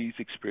all these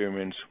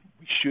experiments,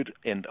 we should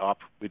end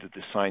up with a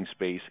design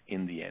space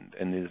in the end.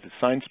 And the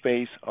design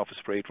space of a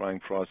spray drying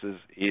process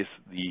is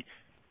the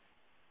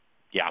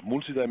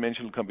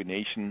multidimensional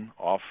combination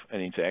of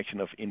an interaction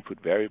of input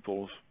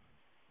variables,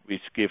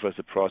 which give us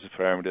the process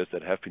parameters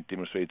that have been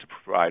demonstrated to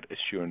provide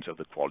assurance of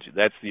the quality.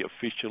 That's the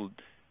official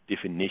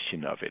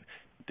definition of it.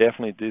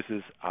 Definitely this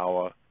is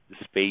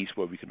the space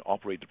where we can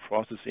operate the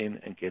process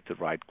in and get the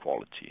right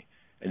quality.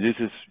 And this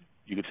is,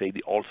 you could say,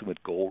 the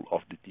ultimate goal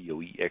of the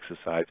DOE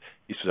exercise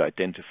is to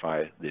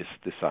identify this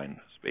design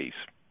space.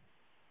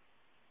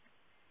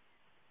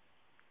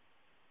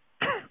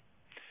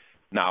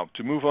 Now,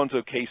 to move on to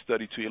a case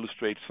study to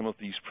illustrate some of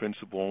these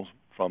principles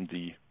from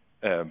the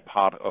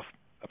part of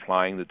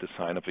applying the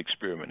design of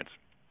experiments.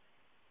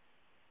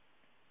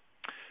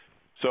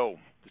 So,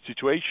 the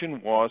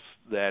situation was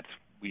that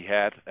we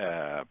had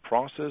a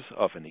process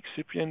of an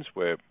excipient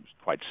where it was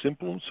quite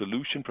simple,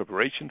 solution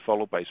preparation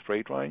followed by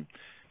spray drying.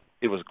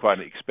 It was quite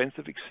an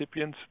expensive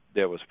excipient.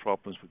 There was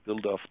problems with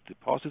build-off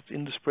deposits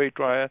in the spray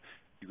dryer.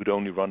 You could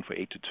only run for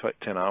 8 to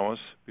 10 hours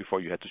before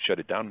you had to shut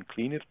it down and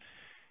clean it.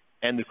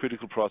 And the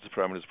critical process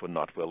parameters were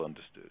not well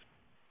understood.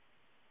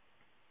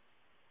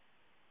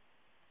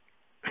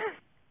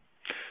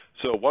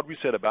 So what we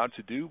set about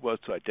to do was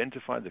to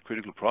identify the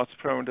critical process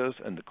parameters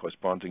and the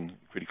corresponding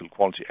critical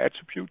quality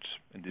attributes,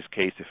 in this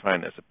case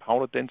defined as a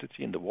powder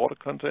density and the water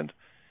content,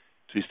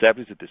 to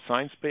establish a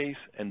design space,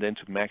 and then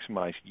to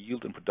maximize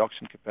yield and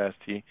production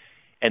capacity,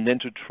 and then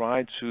to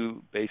try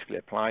to basically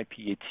apply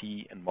PAT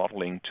and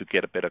modeling to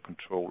get a better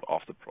control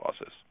of the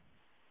process.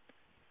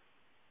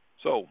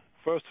 So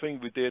first thing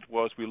we did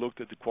was we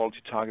looked at the quality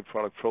target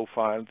product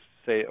profile to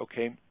say,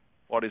 okay,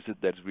 what is it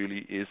that really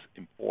is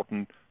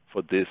important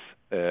for this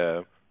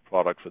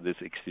product, for this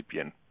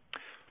excipient?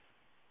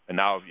 And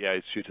now,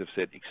 it should have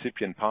said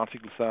excipient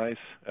particle size.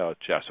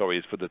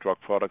 It's for the drug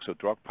product, so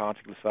drug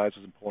particle size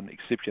is important,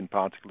 excipient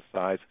particle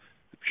size,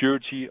 the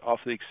purity of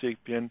the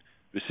excipient,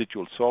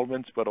 residual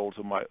solvents, but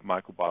also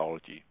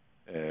microbiology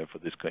for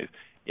this case.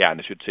 And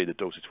I should say the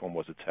dosage form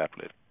was a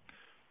tablet.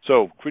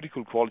 So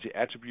critical quality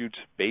attributes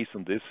based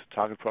on this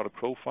target product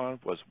profile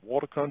was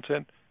water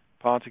content,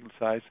 particle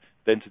size,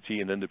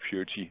 density, and then the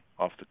purity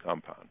of the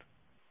compound.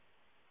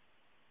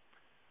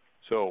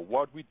 So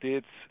what we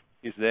did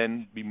is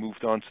then we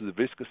moved on to the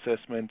risk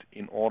assessment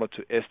in order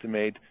to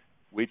estimate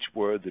which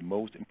were the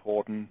most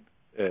important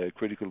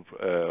critical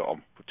or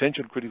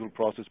potential critical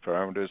process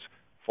parameters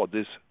for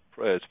this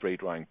spray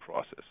drying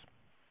process.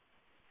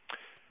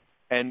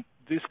 And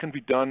this can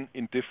be done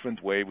in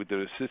different way with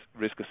the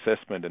risk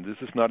assessment, and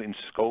this is not in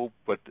scope,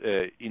 but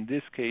in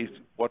this case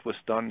what was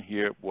done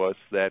here was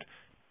that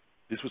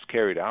this was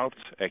carried out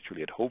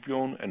actually at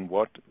Hovione, and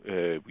what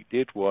we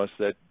did was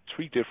that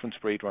 3 different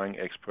spray drying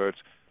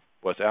experts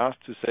was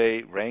asked to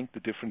say, rank the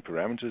different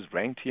parameters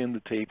ranked here in the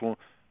table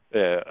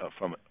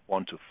from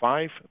 1 to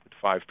 5, with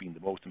 5 being the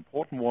most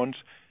important ones,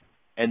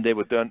 and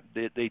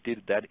they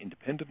did that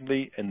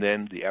independently, and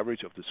then the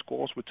average of the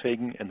scores were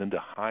taken, and then the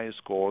highest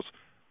scores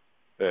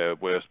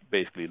were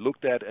basically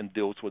looked at, and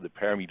those were the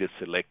parameters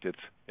selected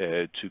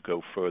to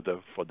go further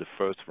for the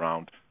first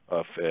round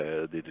of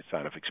the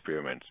design of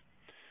experiments.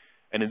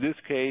 And in this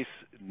case,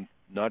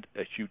 not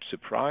a huge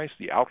surprise,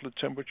 the outlet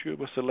temperature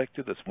was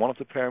selected as one of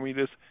the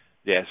parameters,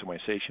 the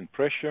atomization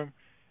pressure,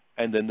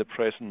 and then the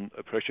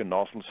pressure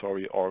nozzle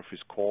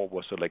orifice core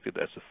was selected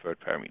as the third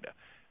parameter.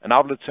 An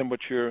outlet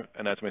temperature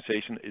and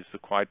atomization is the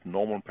quite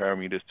normal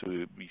parameters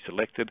to be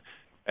selected,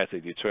 as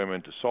they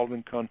determine the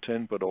solvent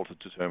content, but also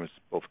determines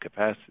both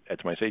capacity,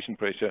 atomization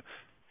pressure,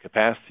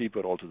 capacity,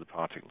 but also the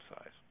particle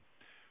size.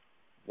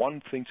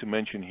 One thing to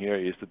mention here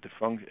is that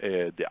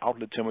the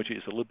outlet temperature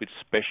is a little bit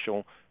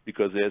special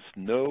because there's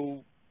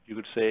no, you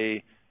could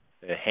say,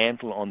 a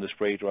handle on the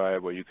spray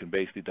dryer where you can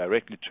basically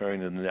directly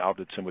turn and the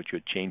outlet temperature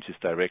changes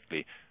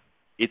directly.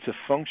 It's a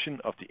function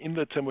of the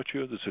inlet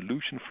temperature, the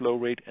solution flow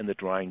rate, and the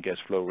drying gas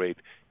flow rate,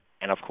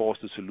 and of course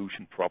the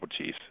solution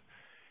properties.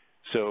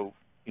 So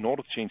in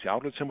order to change the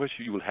outlet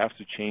temperature, you will have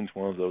to change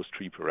one of those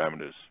 3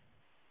 parameters.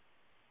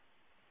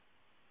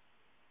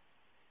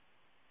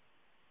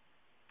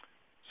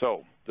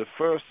 So the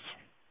first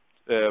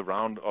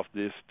round of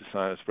this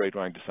spray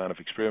drying design of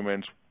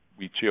experiments,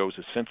 we chose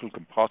a central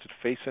composite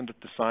face-centered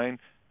design,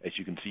 as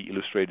you can see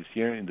illustrated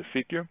here in the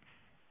figure.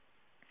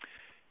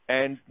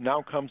 And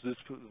now comes this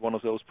one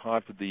of those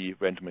parts with the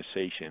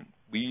randomization.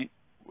 We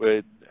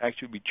chose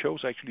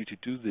to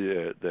do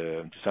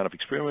the design of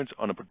experiments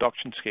on a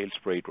production scale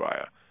spray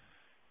dryer.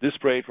 This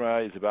spray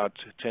dryer is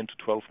about 10 to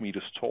 12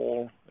 meters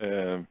tall,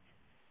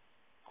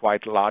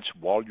 quite large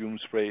volume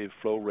spray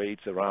flow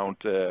rates around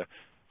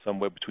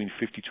somewhere between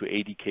 50 to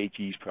 80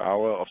 kgs per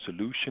hour of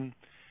solution.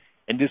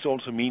 And this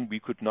also means we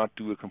could not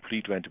do a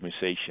complete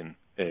randomization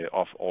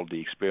of all the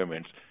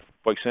experiments.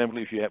 For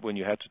example, when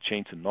you had to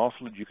change the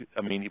nozzle,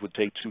 it would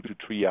take 2 to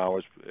 3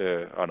 hours,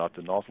 or not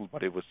the nozzle,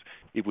 but it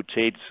would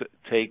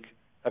take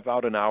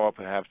about an hour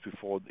perhaps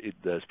before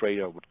the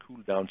sprayer would cool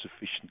down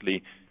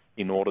sufficiently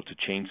in order to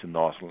change the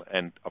nozzle,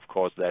 and of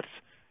course that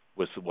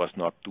was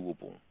not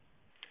doable.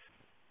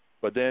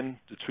 But then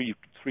the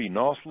three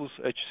nozzles,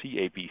 HC,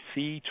 A, B,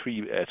 C,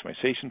 3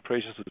 atomization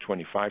pressures of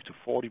 25 to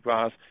 40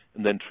 bars,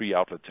 and then 3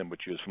 outlet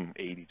temperatures from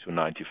 80 to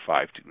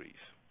 95 degrees.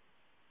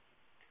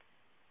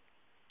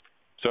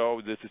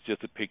 So this is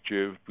just a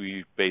picture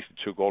we basically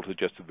took also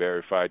just to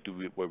verify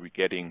what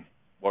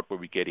were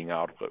we getting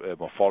out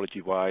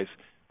morphology-wise,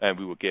 and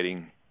we were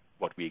getting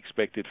what we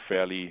expected,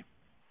 fairly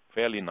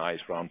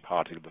nice round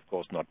particles, of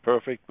course not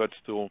perfect, but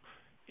still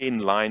in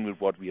line with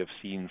what we have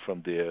seen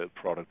from the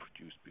product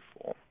produced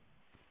before.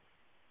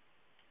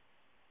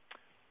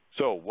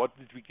 So what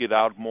did we get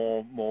out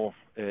more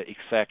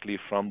exactly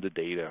from the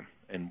data,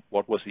 and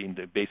what was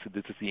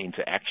basically this is the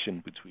interaction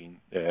between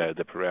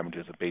the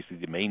parameters and basically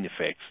the main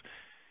effects.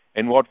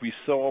 And what we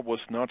saw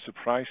was, not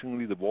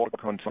surprisingly, the water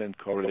content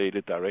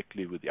correlated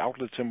directly with the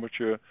outlet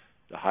temperature.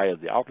 The higher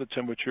the outlet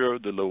temperature,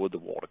 the lower the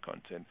water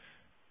content.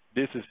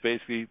 This is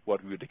basically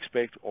what we would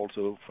expect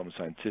also from a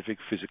scientific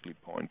physical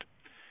point.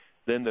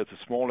 Then there's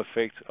a small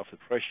effect of the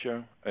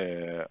pressure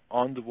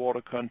on the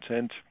water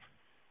content,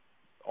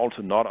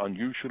 also not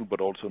unusual, but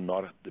also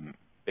not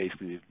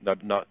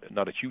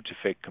a huge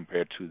effect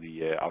compared to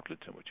the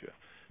outlet temperature.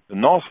 The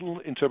nozzle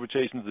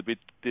interpretation is a bit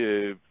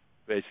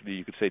basically,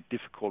 you could say,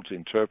 difficult to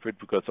interpret,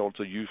 because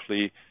also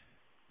usually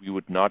we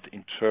would not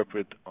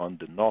interpret on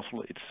the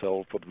nozzle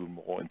itself, but we would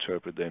more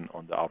interpret then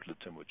on the outlet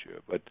temperature.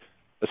 But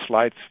a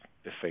slight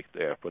effect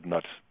there, but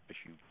not a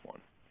huge one.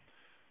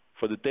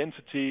 For the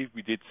density,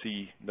 we did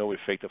see no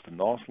effect of the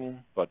nozzle,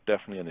 but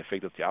definitely an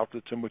effect of the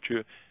outlet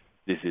temperature.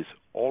 This is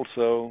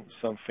also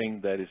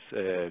something that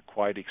is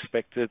quite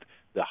expected.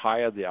 The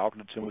higher the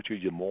outlet temperature,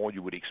 the more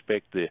you would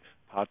expect the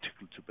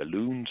particle to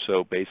balloon.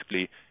 So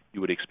basically, you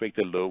would expect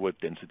a lower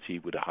density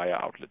with a higher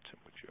outlet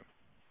temperature.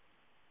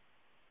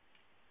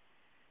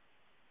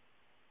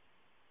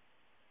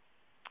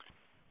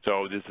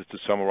 So this is to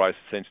summarize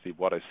essentially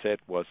what I said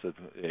was that,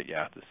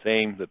 the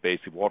same, the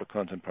basic water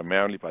content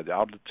primarily by the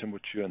outlet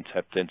temperature and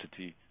tap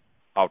density,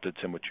 outlet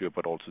temperature,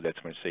 but also the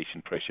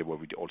atomization pressure, where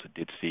we also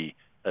did see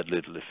a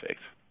little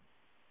effect.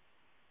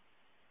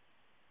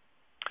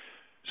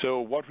 So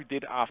what we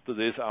did after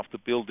this, after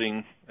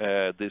building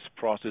this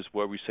process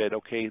where we said,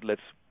 okay,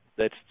 let's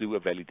do a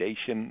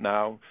validation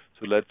now.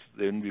 So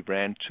then we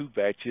ran 2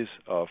 batches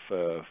of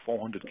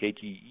 400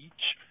 kg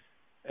each.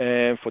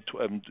 And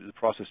the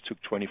process took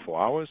 24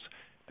 hours.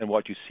 And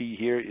what you see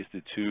here is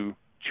the 2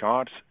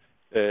 charts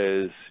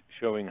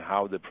showing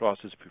how the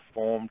process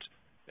performed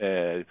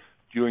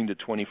during the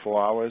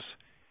 24 hours.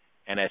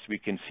 And as we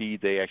can see,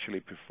 they actually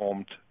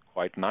performed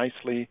quite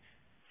nicely.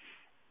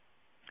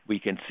 We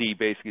can see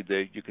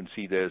basically you can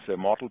see there's a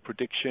model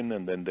prediction,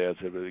 and then there's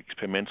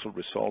experimental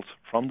results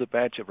from the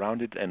batch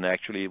around it, and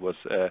actually it was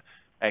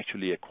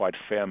actually a quite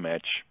fair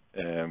match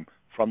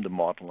from the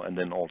model, and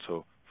then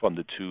also from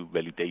the 2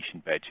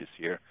 validation batches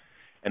here.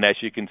 And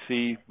as you can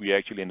see, we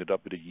actually ended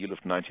up with a yield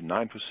of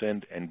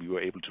 99%, and we were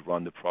able to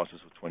run the process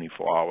for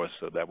 24 hours.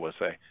 So that was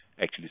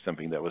actually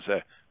something that was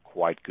a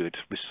quite good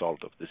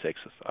result of this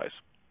exercise.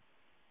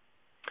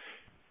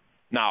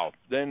 Now,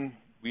 then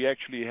we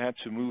actually had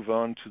to move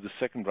on to the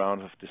second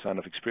round of design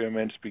of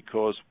experiments,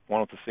 because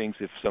one of the things,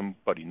 if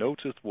somebody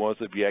noticed, was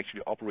that we're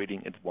actually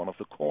operating at one of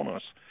the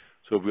corners.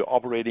 So we're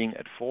operating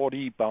at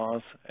 40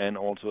 bars and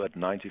also at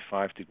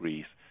 95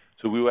 degrees.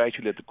 So we were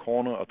actually at the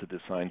corner of the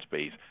design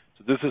space.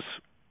 So this is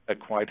a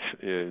quite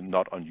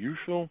not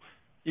unusual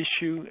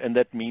issue, and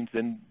that means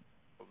then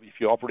if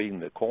you're operating in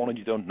the corner,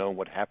 you don't know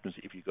what happens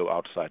if you go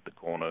outside the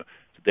corner.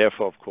 So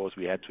therefore, of course,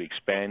 we had to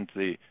expand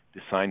the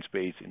design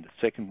space in the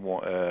second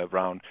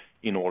round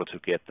in order to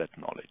get that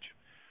knowledge.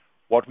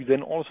 What we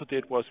then also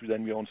did was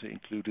we also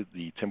included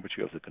the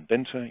temperature of the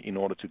condenser in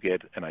order to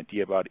get an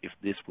idea about if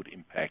this would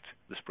impact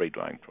the spray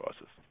drying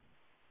process.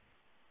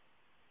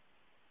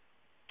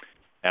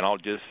 And I'll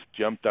just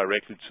jump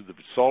directly to the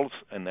results.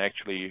 And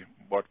actually,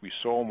 what we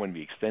saw when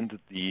we extended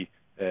the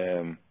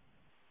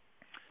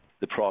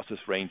process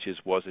ranges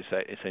was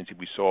essentially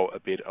we saw a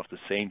bit of the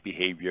same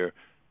behavior,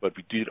 but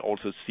we did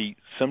also see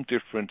some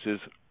differences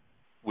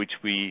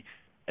which we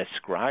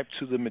ascribe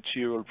to the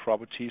material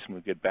properties, and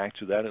we'll get back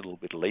to that a little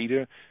bit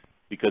later,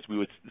 because we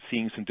were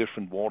seeing some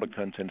different water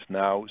contents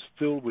now,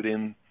 still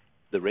within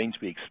the range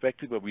we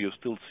expected, but we are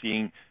still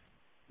seeing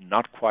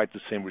not quite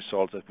the same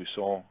results as we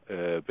saw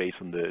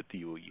based on the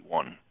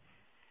DOE1.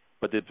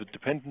 But the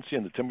dependency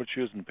on the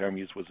temperatures and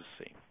parameters was the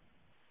same.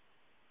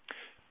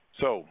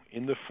 So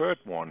in the third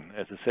one,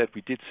 as I said,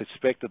 we did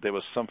suspect that there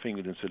was something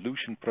within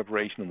solution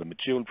preparation and the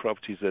material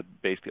properties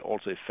that basically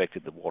also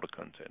affected the water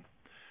content.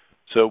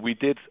 So we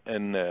did,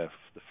 in the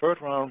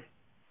third round,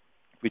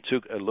 we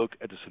took a look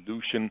at the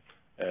solution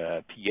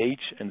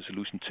pH and the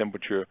solution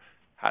temperature,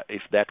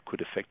 if that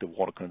could affect the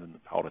water content and the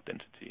powder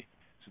density.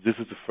 So this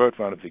is the third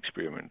round of the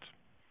experiment.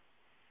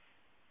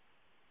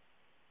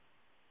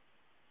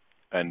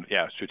 And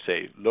yeah, I should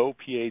say low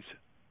pH,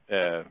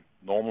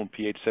 normal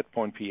pH, set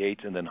point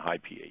pH, and then high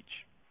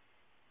pH.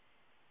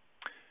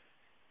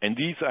 And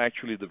these are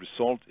actually, the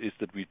result is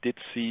that we did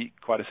see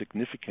quite a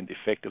significant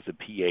effect of the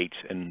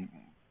pH, and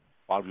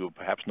while we were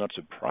perhaps not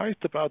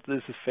surprised about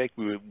this effect,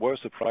 we were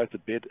surprised a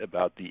bit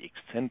about the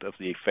extent of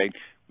the effect,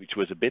 which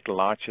was a bit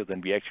larger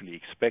than we actually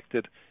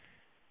expected.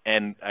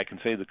 And I can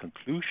say the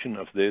conclusion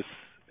of this,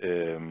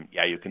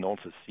 you can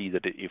also see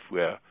that if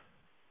we're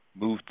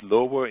moved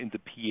lower in the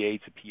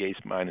pH, the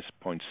pH minus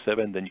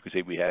 0.7, then you could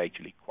say we had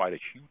actually quite a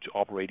huge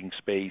operating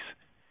space.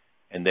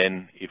 And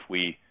then if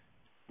we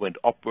went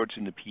upwards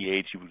in the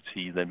pH, you will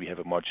see then we have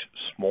a much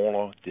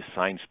smaller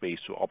design space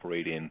to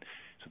operate in.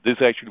 So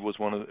this actually was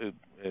one of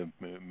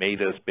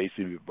made us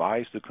basically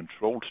revise the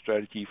control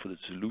strategy for the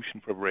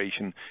solution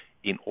preparation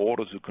in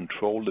order to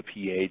control the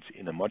pH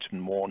in a much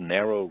more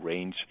narrow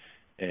range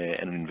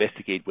and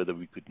investigate whether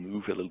we could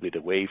move a little bit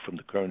away from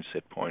the current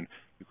set point,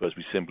 because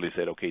we simply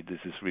said, okay, this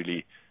is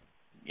really,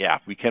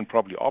 we can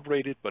probably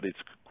operate it, but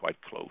it's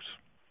quite close.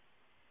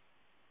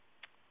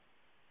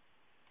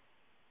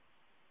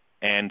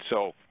 And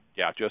so,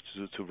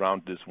 just to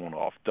round this one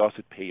off, does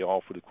it pay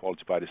off with the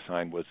quality by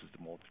design versus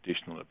the more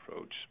traditional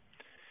approach?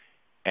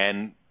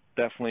 And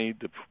definitely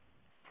the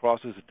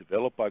process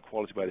developed by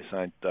quality by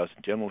design does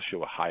in general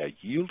show a higher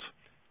yield.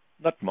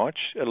 Not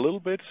much, a little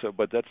bit,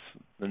 but that's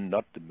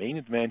not the main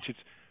advantage.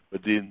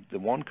 But the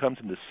one comes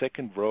in the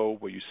second row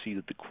where you see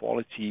that the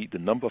quality, the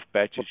number of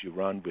batches you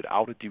run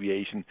without a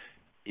deviation,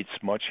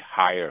 it's much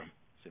higher,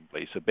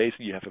 simply. So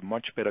basically you have a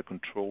much better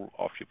control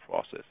of your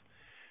process.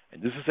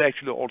 And this is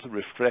actually also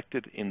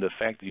reflected in the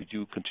fact that you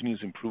do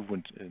continuous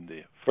improvement in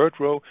the third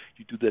row.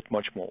 You do that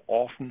much more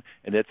often,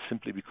 and that's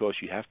simply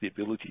because you have the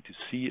ability to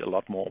see a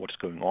lot more what's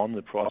going on in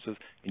the process,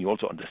 and you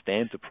also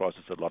understand the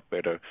process a lot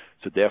better.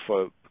 So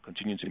therefore,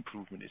 continuous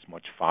improvement is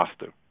much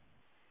faster.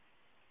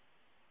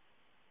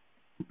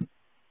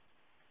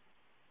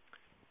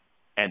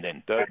 And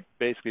then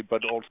basically,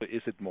 but also,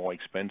 is it more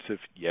expensive?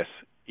 Yes.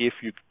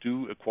 If you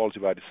do a quality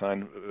by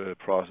design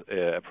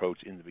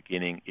approach in the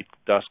beginning, it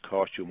does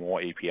cost you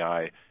more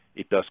API,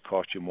 it does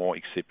cost you more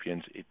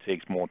excipients, it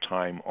takes more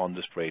time on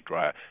the spray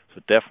dryer.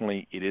 So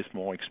definitely it is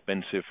more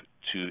expensive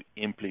to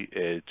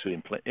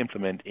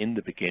implement in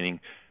the beginning,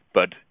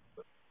 but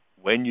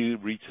when you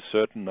reach a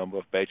certain number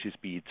of batches,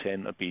 be it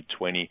 10 or be it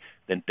 20,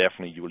 then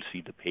definitely you will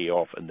see the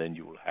payoff, and then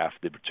you will have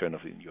the return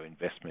of your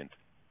investment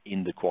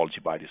in the quality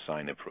by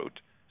design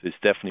approach. So it's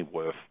definitely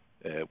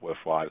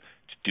worthwhile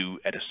to do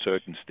at a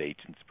certain stage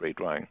in spray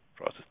drying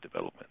process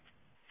development.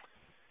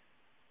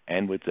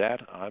 And with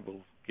that, I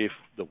will give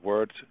the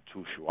word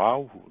to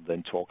João, who will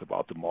then talk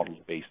about the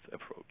model-based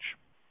approach.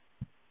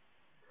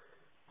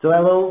 So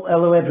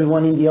hello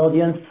everyone in the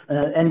audience,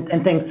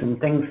 and thanks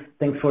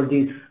for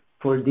this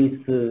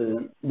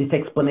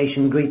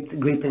explanation,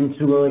 great and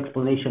thorough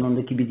explanation on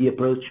the QBD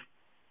approach.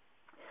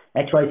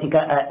 Actually, I think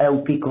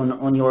I'll pick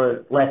on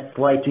your last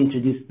slide to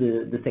introduce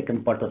the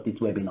second part of this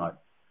webinar.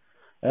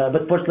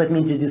 But first, let me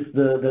introduce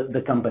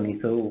the company.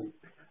 So,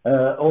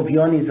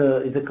 Hovione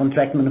is a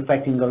contract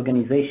manufacturing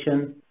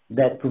organization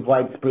that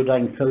provides spray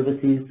drying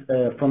services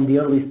from the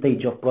early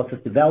stage of process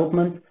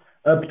development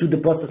up to the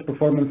process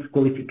performance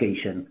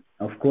qualification,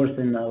 of course,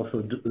 and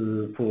also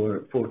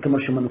for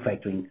commercial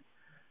manufacturing.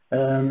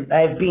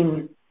 I've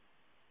been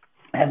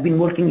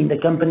working in the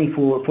company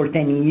for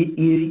 10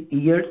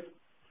 years,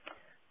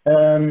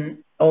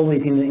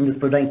 always in the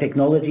spray drying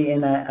technology,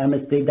 and I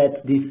must say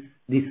that this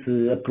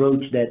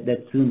approach that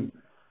Sune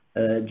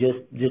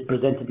just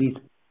presented is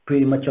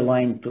pretty much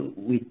aligned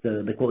with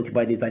the quality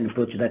by design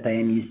approach that I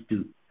am used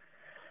to.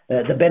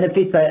 The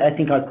benefits I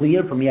think are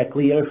clear for me. I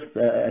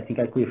think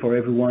are clear for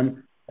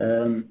everyone.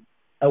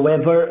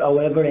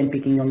 However, and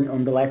picking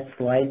on the last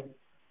slide,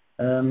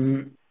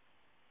 the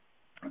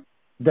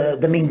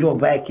main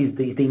drawback is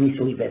the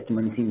initial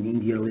investment in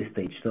the early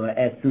stage. So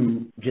as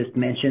Sune just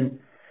mentioned,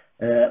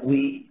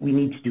 we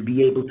need to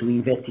be able to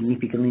invest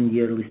significantly in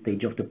the early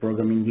stage of the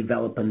program in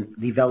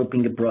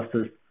developing a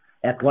process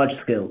at large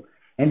scale.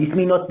 And this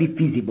may not be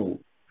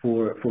feasible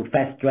for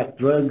fast-track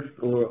drugs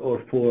or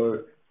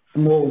for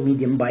small,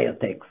 medium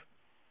biotechs.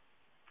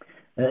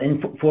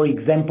 And for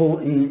example,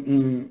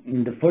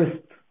 in the first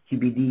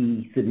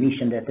QBD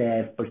submission that I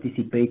have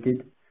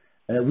participated,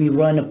 we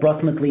run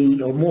approximately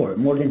or more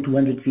than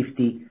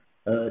 250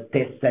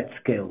 tests at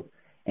scale.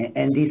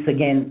 And this,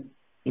 again,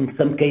 in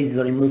some cases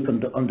or in most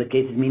of the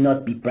cases, may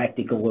not be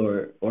practical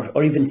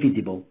or even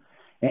feasible.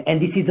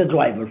 And this is a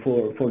driver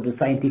for the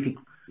scientific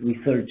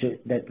research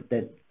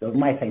of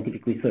my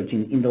scientific research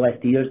in the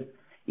last years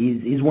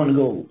is one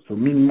goal: so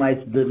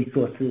minimize the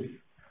resources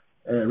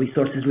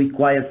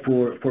required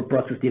for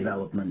process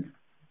development.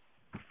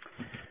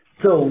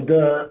 So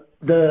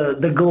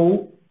the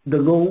goal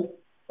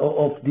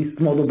of this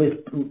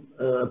model-based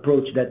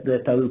approach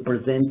that I will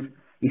present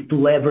is to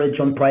leverage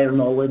on prior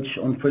knowledge,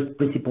 on first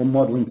principle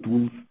modeling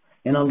tools,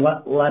 and on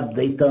lab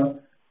data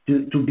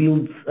to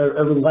build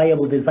a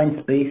reliable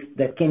design space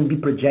that can be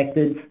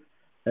projected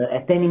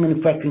at any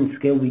manufacturing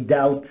scale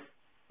without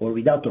or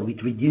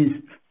with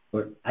reduced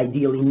or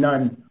ideally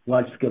none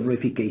large-scale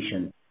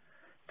verification.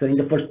 So in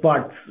the first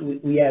part,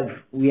 we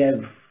have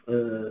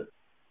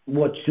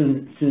watch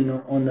soon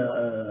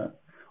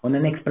on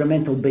an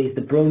experimental based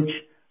approach.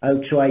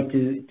 I'll try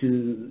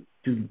to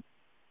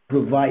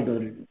provide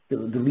or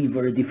to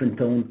deliver a different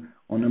tone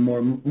on a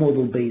more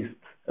model based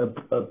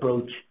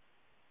approach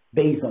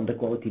based on the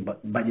quality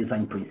by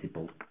design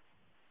principles.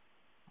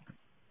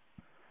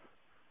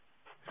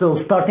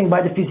 So starting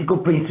by the physical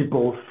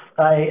principles,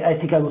 I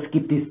think I will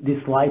skip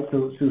this slide,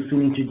 so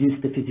soon introduce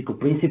the physical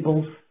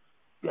principles.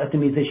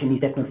 Atomization is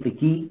definitely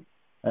key,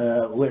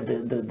 where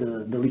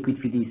the liquid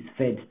feed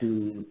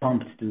is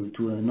pumped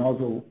to a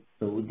nozzle.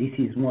 So this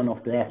is one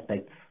of the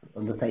aspects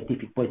on the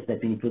scientific points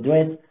that we need to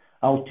address.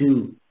 How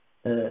to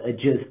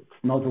adjust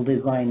nozzle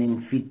design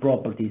and feed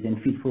properties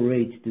and feed flow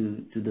rate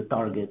to the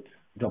target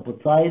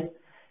droplet size.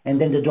 And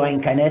then the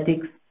drying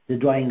kinetics, the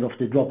drying of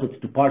the droplets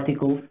to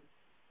particles.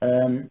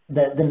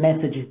 The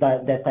messages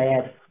that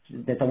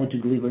I want to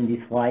deliver in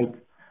this slide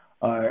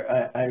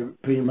are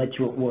pretty much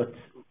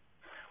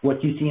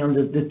what you see on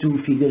the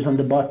two figures on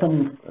the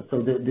bottom.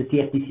 So the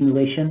TFT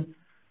simulation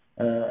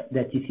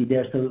that you see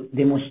there, so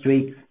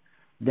demonstrates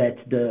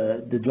that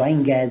the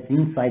drying gas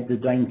inside the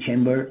drying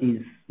chamber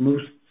is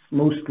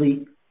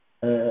mostly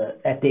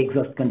at the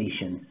exhaust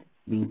conditions,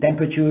 being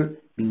temperature,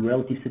 being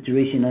relative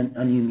saturation,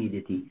 and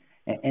humidity.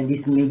 And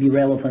this may be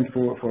relevant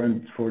for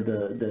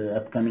the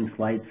upcoming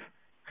slides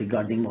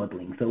regarding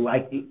modeling. So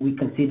we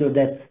consider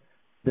that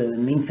the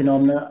main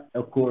phenomena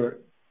occur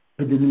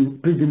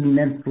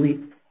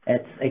predominantly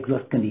at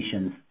exhaust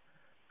conditions.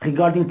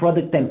 Regarding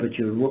product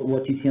temperature,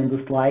 what you see on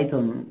the slide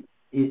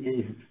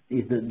is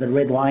the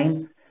red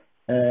line.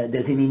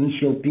 There's an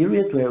initial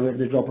period where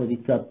the droplet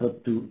is up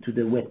to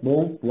the wet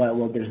bulb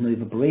while there's no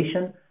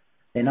evaporation.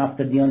 Then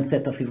after the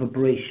onset of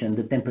evaporation,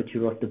 the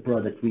temperature of the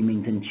product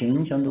remains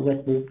unchanged on the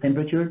wet bulb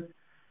temperature,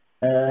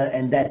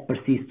 and that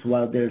persists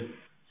while there's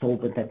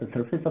solvent at the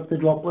surface of the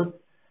droplet.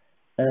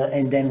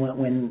 And then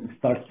when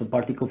starts the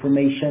particle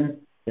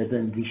formation, there's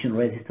an additional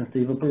resistance to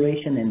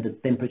evaporation, and the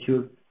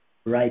temperature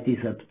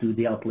rises up to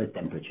the outlet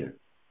temperature.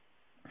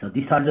 So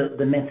these are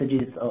the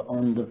messages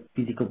on the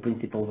physical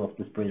principles of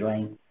the spray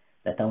drying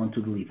that I want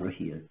to deliver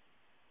here.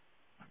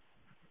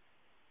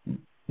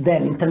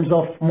 Then, in terms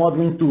of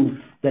modeling tools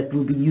that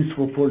will be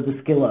useful for the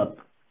scale up,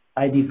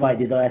 I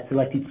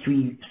selected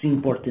three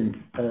important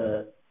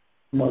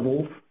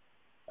models.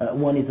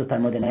 One is the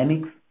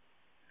thermodynamics.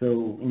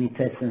 So in its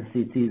essence,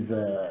 it is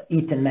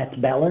heat and mass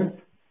balance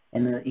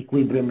and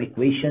equilibrium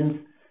equations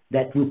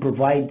that will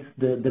provide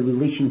the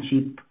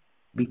relationship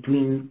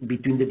between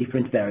the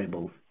different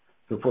variables.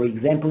 So for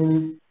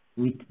example,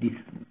 with these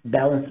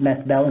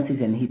mass balances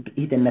and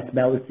heat and mass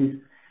balances,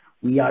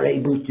 we are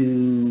able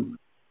to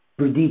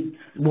predict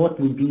what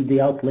would be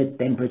the outlet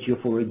temperature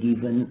for a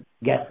given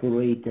gas flow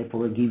rate,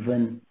 for a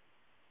given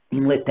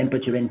inlet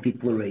temperature and feed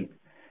flow rate.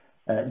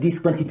 This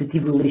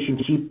quantitative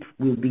relationship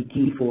will be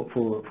key for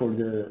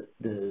the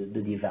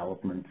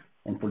development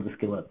and for the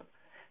scale up.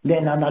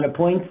 Then another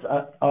points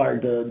are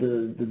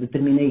the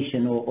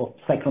determination of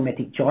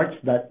psychrometric charts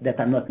that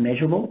are not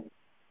measurable,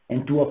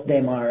 and two of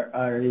them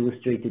are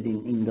illustrated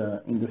in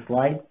the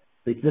slide.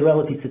 So it's the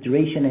relative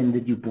saturation and the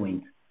dew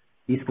point.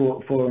 This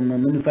from a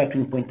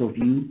manufacturing point of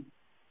view,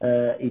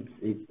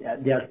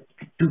 there are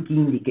two key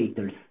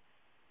indicators,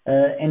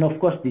 and of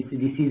course this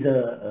is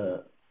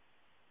a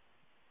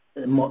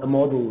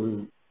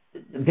model,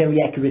 a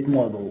very accurate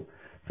model.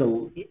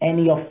 So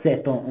any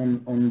offset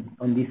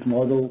on this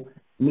model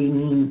may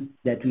mean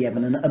that we have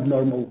an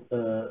abnormal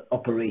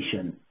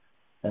operation.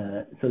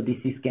 So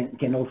this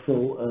can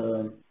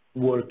also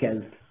work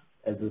as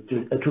a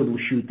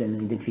troubleshoot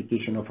and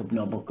identification of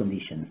abnormal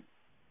conditions.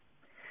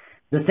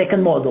 The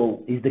second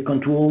model is the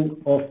control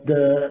of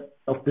the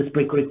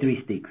spray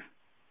characteristics.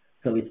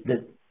 So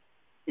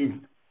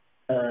it's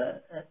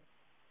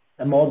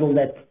a model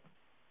that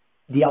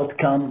the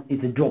outcome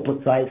is a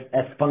droplet size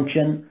as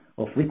function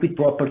of liquid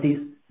properties,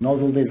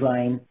 nozzle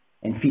design,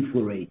 and feed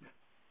flow rate.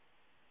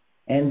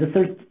 And the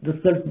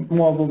third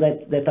model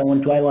that I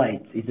want to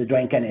highlight is the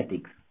drying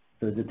kinetics,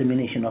 so the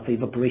determination of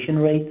evaporation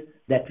rate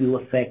that will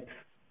affect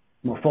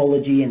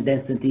morphology and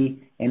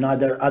density and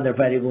other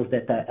variables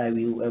that I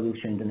will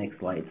show in the next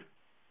slide.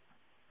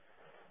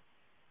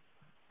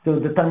 So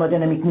the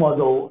thermodynamic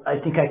model, I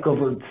think I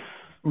covered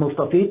most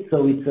of it.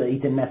 So it's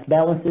heat and mass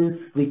balances,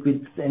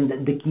 liquids,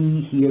 and the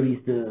key here is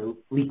the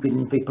liquid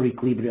and vapor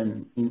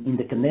equilibrium in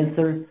the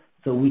condenser.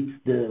 So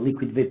with the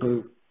liquid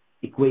vapor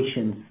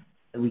equations,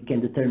 we can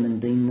determine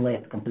the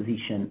inlet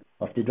composition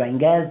of the drying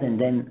gas and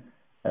then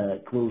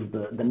close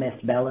the mass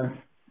balance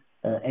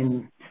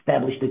and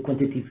establish the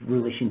quantitative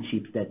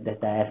relationships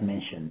that I have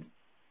mentioned.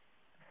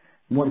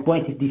 One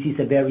point is this is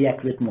a very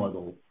accurate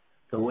model,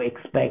 so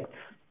expect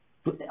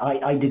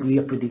high degree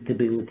of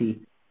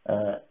predictability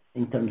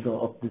in terms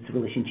of this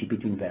relationship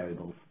between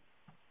variables.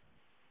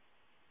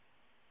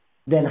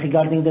 Then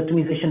regarding the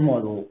optimization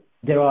model,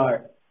 there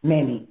are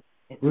many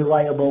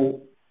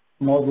reliable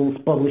models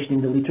published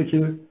in the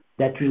literature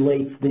that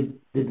relates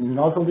the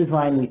nozzle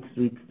design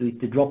with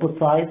the droplet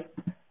size.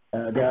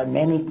 There are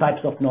many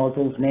types of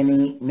nozzles,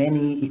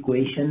 many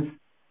equations.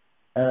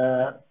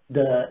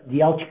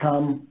 The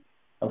outcome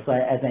also,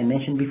 as I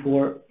mentioned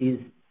before, is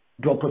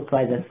droplet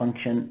size as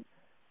function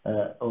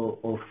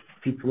of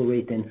feed flow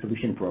rate and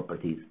solution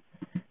properties.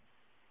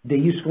 The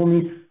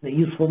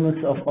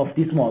usefulness of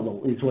this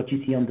model is what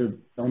you see on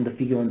the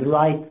figure on the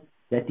right.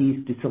 That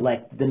is to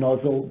select the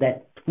nozzle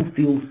that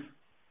fulfills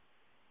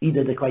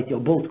either the criteria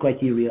or both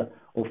criteria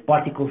of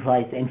particle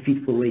size and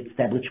feed flow rate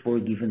established for a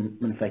given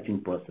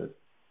manufacturing process.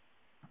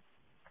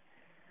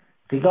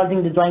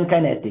 Regarding the drying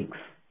kinetics,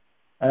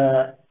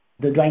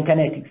 the drying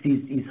kinetics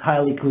is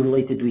highly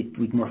correlated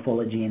with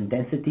morphology and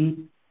density.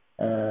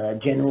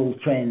 General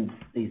trend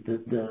is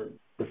the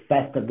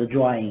faster the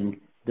drying,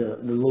 the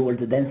lower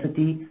the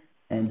density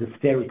and the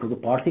spherical the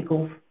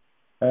particles.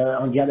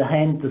 On the other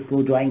hand, the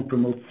slow drying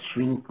promotes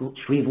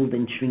shriveled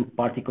and shrink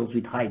particles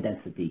with high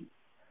density.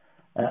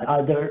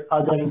 Other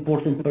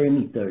important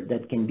parameter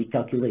that can be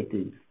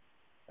calculated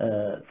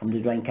from the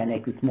drying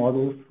kinetics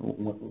models,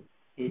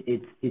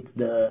 it's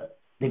the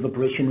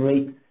evaporation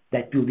rate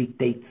that will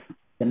dictate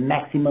the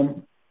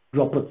maximum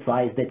droplet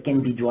size that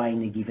can be dry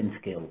in a given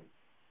scale.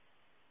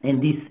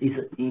 And this is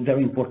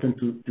very important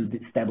to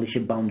establish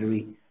a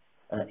boundary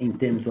in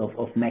terms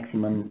of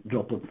maximum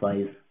droplet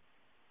size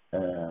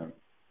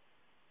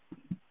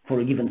for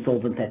a given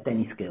solvent at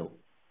any scale.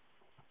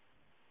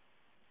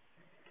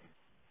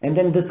 And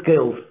then the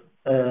scales.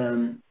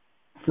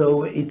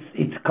 So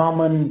it's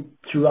common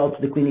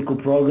throughout the clinical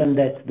program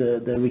that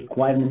the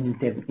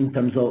requirement in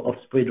terms of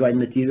spray dried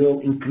material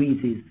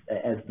increases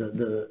as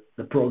the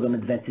program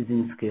advances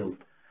in scale.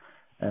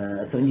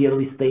 So in the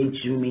early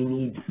stage, you may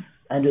need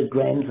 100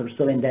 grams or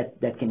so, and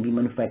that can be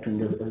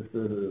manufactured as a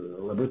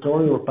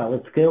laboratory or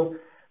pilot scale.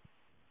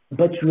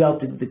 But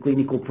throughout the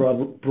clinical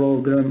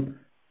program,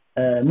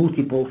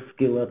 multiple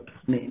scale-ups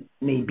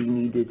may be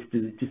needed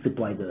to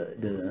supply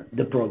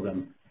the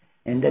program.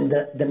 And then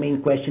the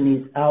main question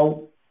is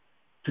how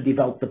to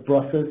develop the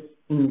process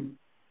in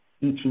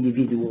each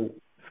individual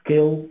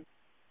scale,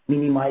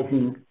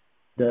 minimizing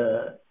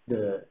the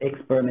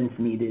experiments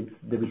needed,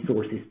 the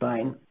resources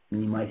time,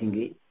 minimizing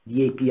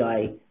the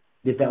API,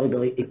 the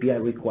valuable API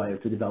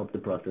required to develop the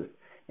process.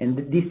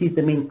 And this is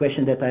the main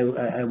question that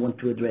I want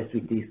to address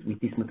with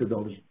this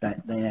methodology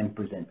that I am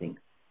presenting.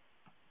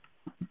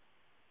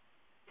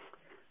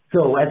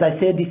 So as I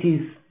said, this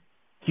is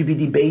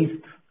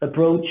QBD-based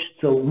approach,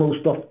 so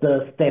most of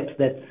the steps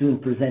that Sune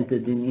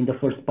presented in the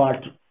first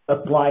part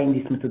apply in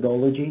this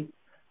methodology.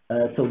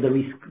 So the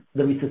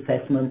risk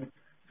assessment,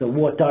 so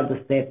what are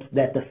the steps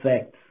that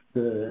affect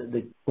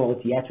the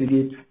quality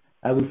attributes?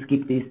 I will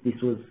skip this.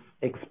 This was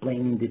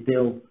explained in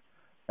detail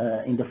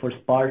in the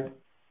first part.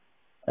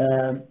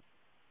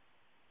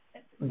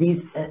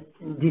 This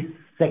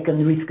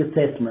second risk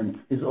assessment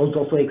is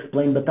also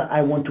explained, but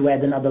I want to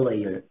add another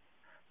layer.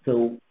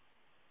 So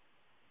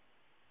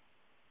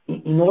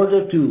in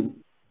order to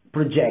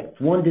project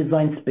one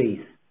design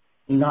space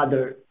in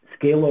other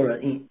scale or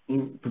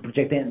to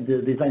project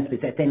the design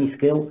space at any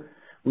scale,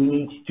 we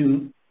need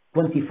to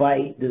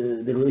quantify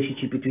the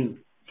relationship between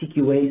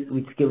CQAs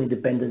with scale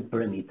independent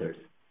parameters.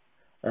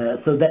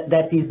 So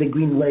that is the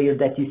green layer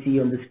that you see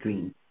on the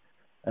screen.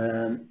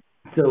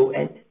 So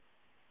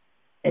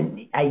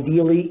and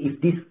ideally, if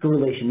this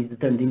correlation is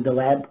determined in the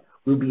lab,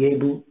 we'll be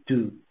able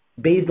to,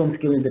 based on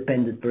scale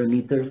independent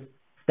parameters,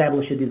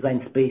 establish a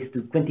design space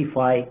to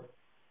quantify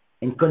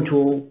and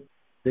control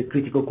the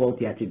critical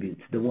quality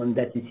attributes. The one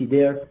that you see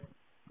there,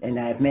 and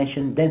I have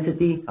mentioned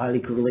density, highly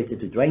correlated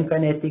to drying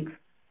kinetics,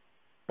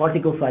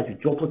 particle size with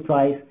droplet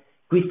size,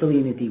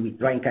 crystallinity with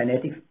drying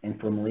kinetics and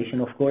formulation,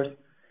 of course,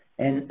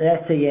 and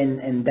SAN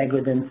and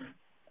degradants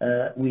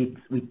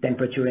with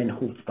temperature and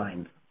hold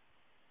times.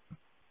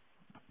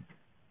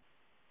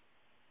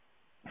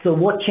 So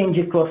what change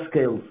across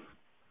scales?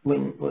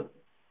 When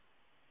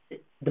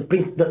the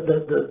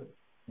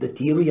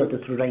theory of the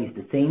drying is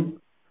the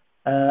same,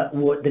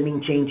 what the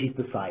main change is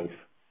the size,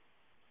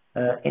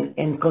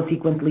 and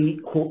consequently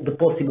the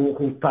possible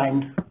hold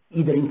times,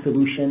 either in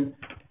solution,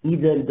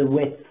 either the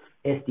wet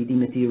STD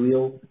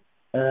material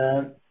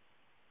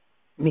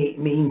may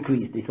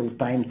increase these hold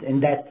times,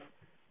 and that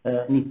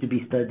needs to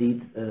be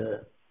studied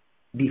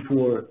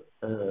before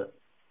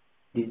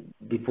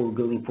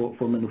going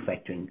for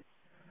manufacturing.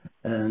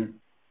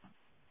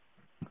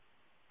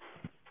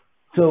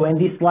 So in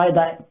this slide,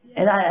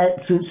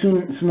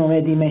 Sune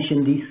already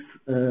mentioned these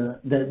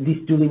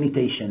two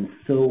limitations.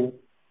 So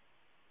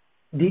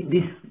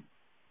these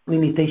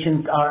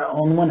limitations are,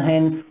 on one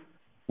hand,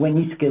 when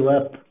you scale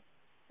up,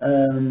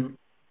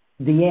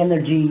 the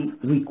energy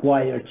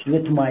required to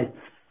atomize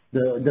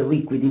the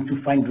liquid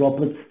into fine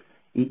droplets,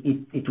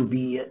 it will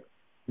be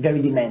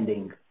very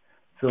demanding.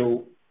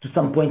 So to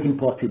some point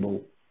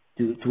impossible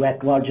to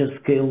at larger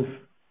scales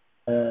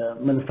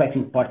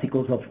manufacturing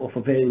particles of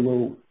a very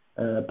low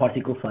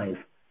particle size.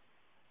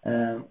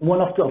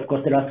 Of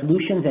course, there are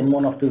solutions, and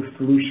one of the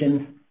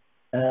solutions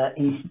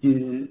is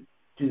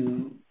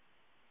to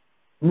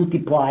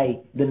multiply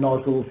the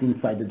nozzles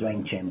inside the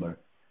drying chamber.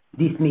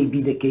 This may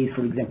be the case,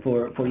 for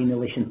example, for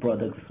inhalation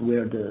products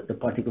where the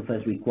particle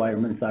size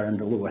requirements are on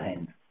the lower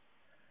hand.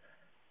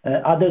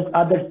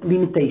 Other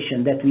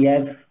limitation that we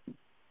have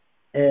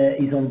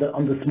is on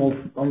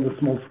the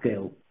small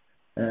scale.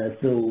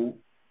 So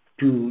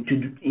to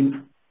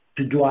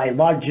dry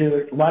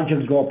larger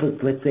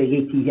droplets, let's say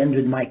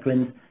 80-100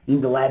 microns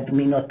in the lab,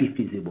 may not be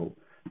feasible.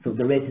 So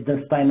the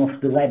residence time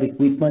of the lab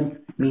equipment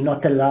may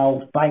not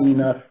allow time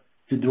enough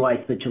to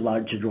dry such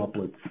large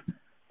droplets.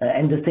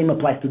 And the same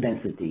applies to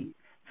density.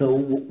 So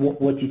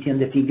what you see on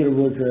the figure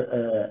was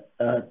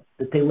a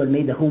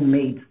tailor-made, a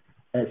homemade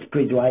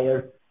spray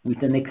dryer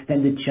with an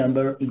extended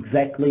chamber,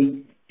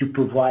 exactly to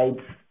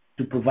provide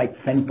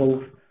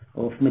samples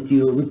of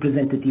material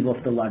representative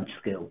of the large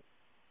scale.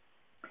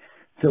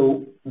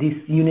 So this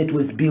unit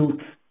was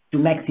built to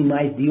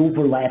maximize the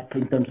overlap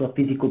in terms of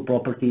physical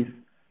properties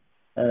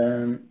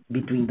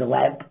between the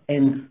lab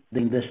and the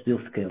industrial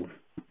scales.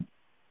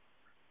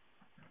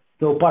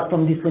 So apart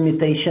from these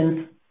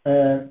limitations,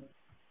 the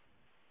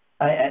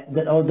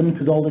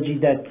methodology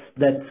that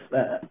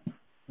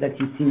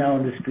you see now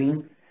on the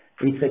screen,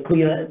 it's a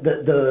clear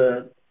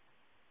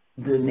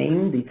the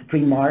name, it's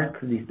trademark,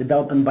 this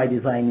development by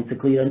design. It's a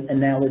clear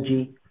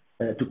analogy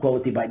to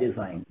quality by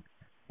design,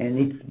 and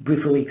it's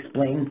briefly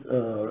explained,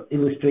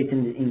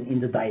 illustrated in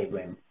the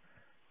diagram.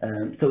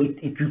 So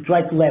it will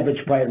try to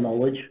leverage prior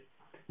knowledge.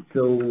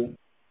 So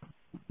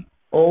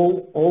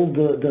all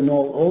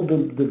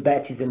the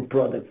batches and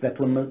products that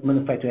were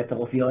manufactured at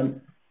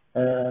Hovione,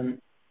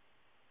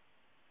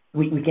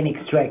 we can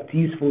extract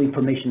useful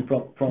information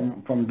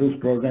from those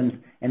programs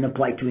and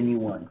apply to a new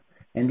one.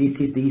 And this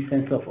is the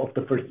essence of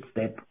the first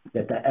step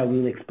that I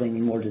will explain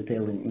in more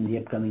detail in the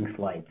upcoming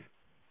slides.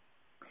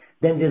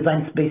 Then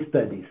design space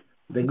studies.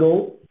 The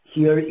goal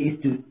here is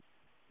to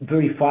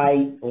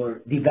verify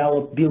or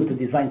build a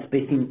design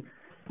spacing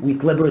with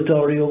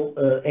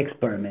laboratorial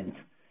experiments.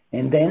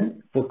 And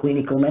then for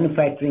clinical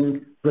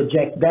manufacturing,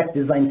 project that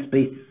design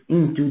space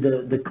into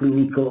the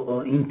clinical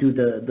or into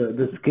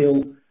the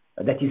scale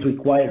that is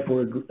required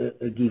for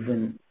a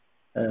given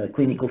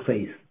clinical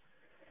phase.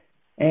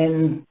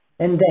 And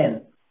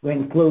then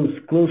when close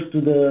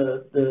to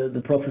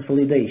the process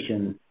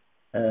validation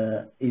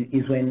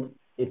is when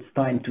it's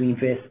time to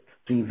invest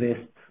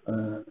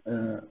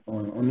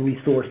on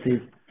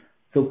resources.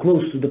 So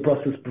close to the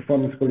process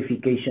performance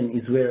qualification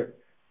is where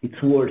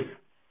it's worth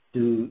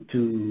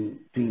to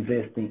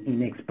invest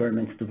in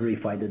experiments to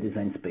verify the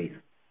design space.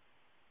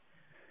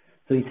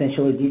 So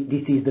essentially,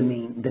 this is the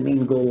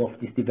main goal of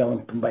this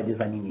development by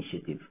design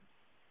initiative.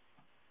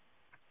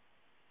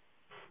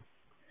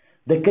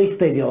 The case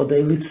study or the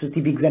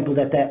illustrative example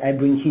that I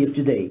bring here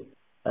today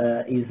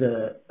is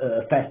a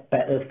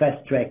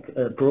fast track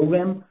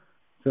program.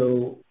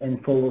 So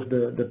and follows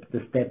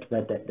the steps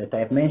that I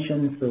have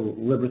mentioned. So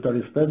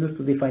laboratory studies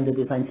to define the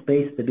design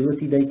space,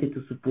 stability data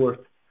to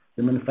support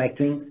the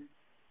manufacturing,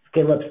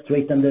 scale up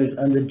straight under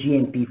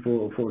GMP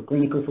for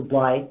clinical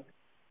supply.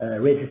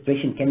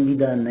 Registration can be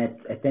done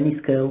at any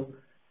scale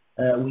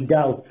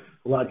without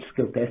large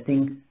scale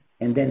testing,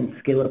 and then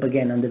scale up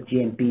again under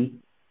GMP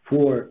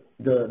for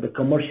the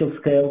commercial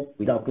scale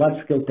without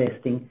large scale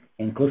testing,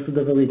 and close to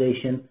the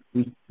validation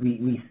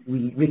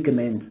we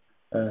recommend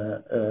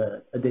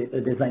a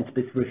design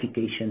space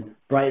verification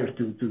prior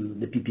to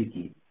the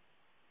PPQ.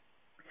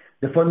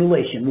 The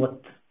formulation,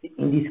 what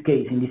in this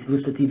case, in this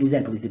illustrative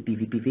example, is the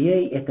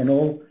PVPVA,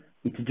 ethanol,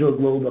 it's a drug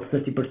load of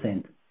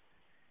 30%.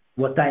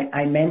 What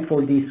I meant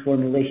for this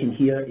formulation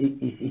here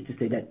is to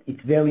say that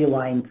it's very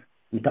aligned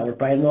with our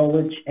prior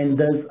knowledge, and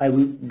thus I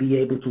will be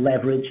able to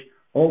leverage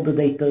all the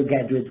data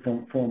gathered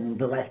from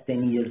the last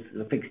 10 years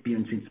of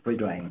experience in spray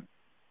drying.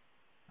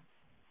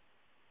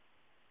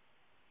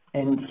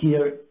 And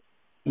here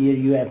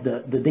you have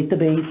the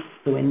database,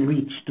 so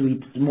enriched to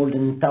its more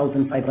than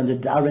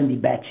 1,500 R&D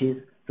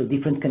batches, so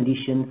different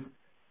conditions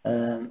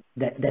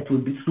that will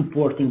be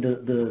supporting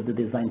the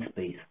design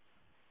space.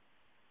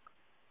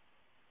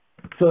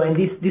 So in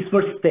this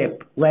first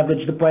step,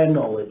 leverage the prior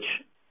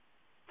knowledge.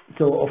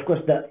 So of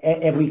course,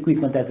 every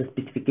equipment has a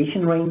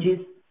specification ranges.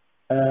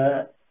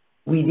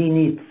 Within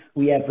it,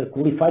 we have a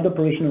qualified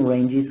operational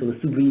ranges, so a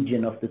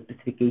sub-region of the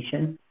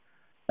specification,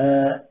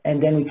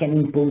 and then we can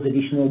impose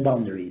additional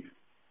boundaries.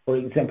 For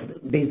example,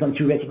 based on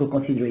theoretical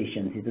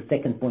considerations, is the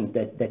second point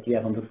that you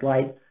have on the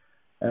slide.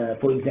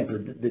 For example,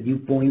 the dew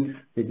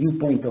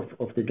point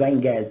of the drying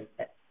gas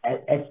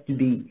has to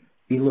be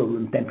below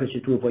room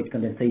temperature to avoid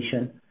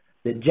condensation.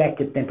 The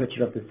jacket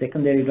temperature of the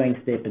secondary drying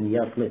step and the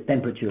outlet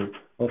temperature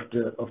of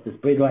the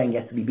spray drying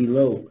has to be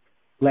below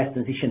glass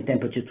transition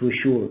temperature to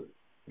assure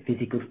the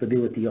physical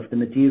stability of the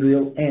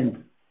material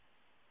and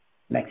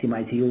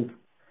maximize yield.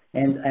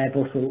 And I have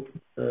also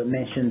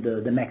mentioned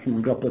the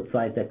maximum droplet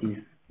size that is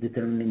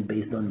determined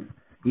based on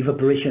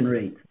evaporation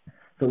rate.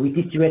 So with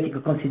these theoretical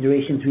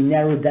considerations, we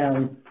narrow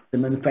down the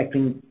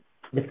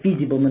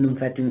feasible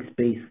manufacturing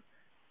space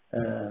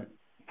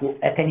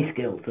at any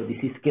scale. So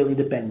this is scale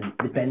independent,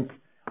 depends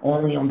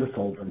only on the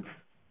solvents.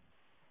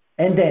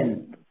 And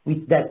then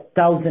with that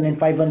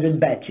 1,500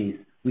 batches,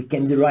 we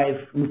can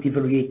derive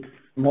multivariate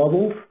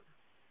models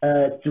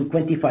to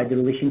quantify the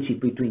relationship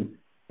between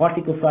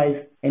particle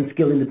size and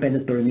scale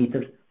independent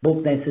parameters,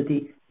 bulk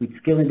density with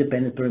scale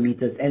independent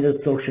parameters, and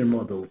absorption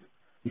models.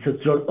 This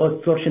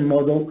absorption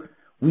model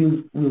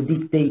will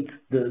dictate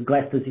the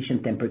glass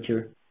transition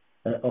temperature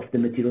of the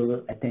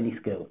material at any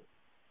scale.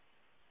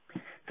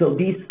 So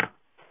this,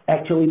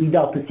 actually,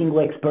 without a single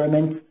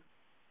experiment,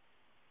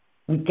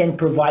 we can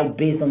provide,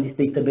 based on this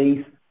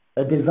database,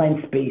 a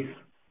design space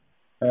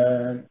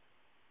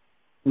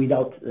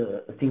without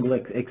a single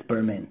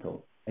experiment.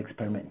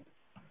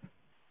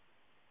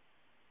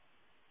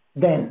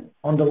 Then,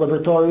 on the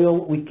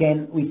laboratorial, we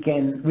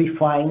can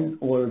refine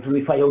or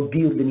verify or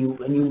build a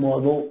new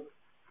model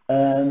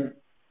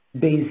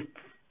based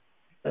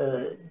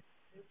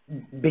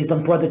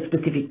on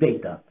product-specific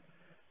data.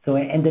 So,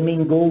 and the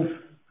main goals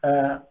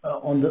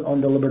on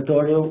the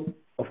laboratorial,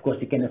 of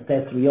course, you can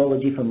assess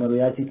rheology,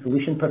 familiarity,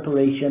 solution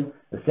preparation,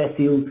 assess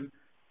yield,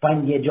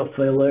 find the edge of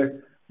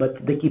failure,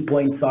 but the key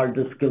points are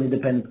the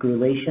scale-independent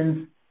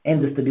correlations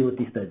and the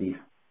stability studies.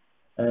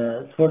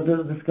 For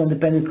the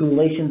scale-independent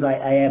correlations, I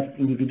have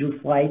individual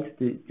slides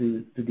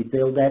to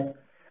detail that.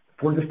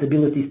 For the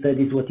stability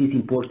studies, what is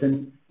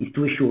important is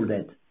to assure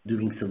that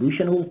during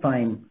solution hold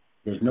time,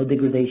 there's no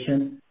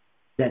degradation,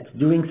 that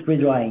during spray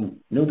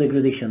drying, no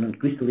degradation on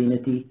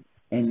crystallinity,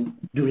 and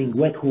during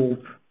wet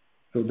hold,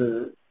 so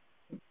the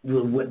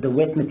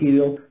wet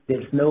material,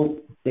 there's no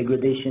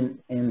degradation,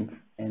 and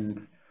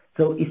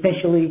so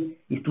essentially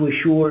is to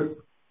assure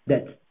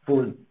that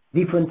for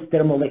different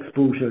thermal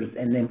exposures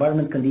and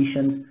environment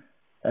conditions,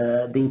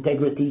 the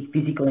integrity,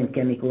 physical and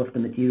chemical, of the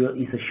material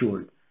is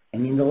assured.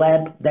 And in the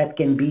lab, that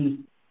can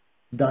be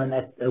done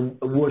at a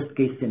worst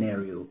case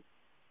scenario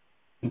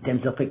in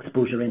terms of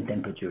exposure and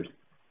temperatures.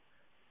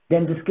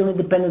 Then the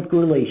scale-independent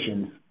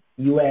correlations,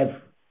 you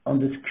have on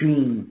the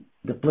screen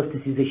the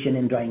plasticization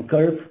and drying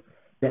curve.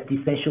 That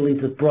essentially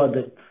is a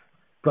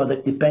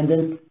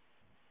product-dependent,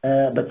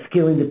 but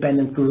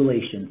scale-independent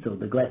correlation. So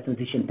the glass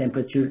transition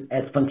temperature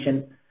as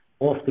function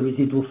of the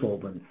residual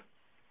solvents.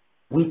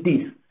 With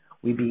this,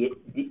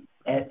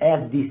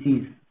 as this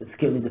is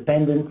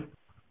scale-independent,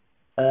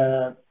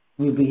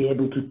 we'll be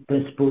able to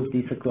transpose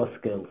this across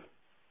scales.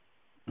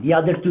 The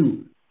other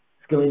two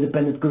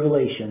scale-independent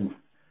correlations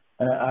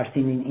are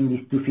seen in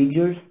these two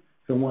figures.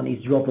 So one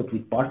is droplet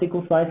with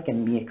particle size,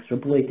 can be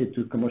extrapolated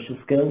to commercial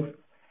scales,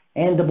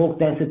 and the bulk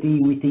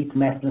density with its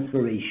mass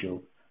transfer ratio.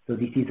 So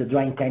this is a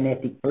drying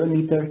kinetic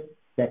parameter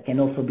that can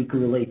also be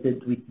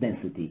correlated with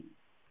density.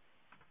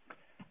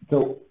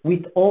 So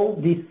with all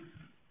this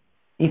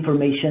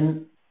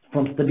information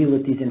from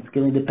stabilities and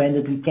scale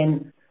independent, we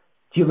can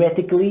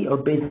theoretically, or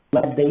based on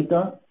lab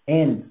data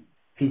and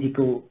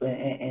physical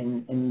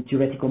and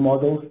theoretical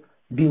models,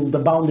 build the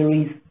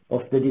boundaries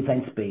of the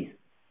design space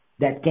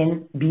that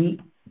can be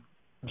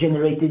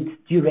generated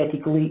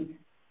theoretically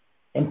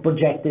and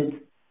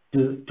projected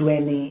to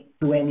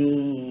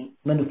any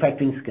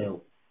manufacturing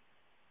scale.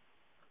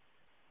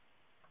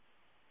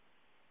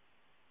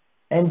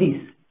 And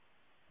this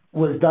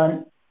was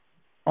done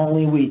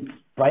only with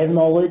prior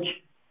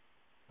knowledge,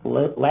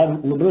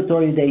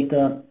 laboratory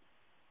data,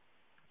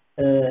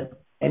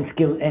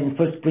 and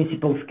first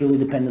principle skill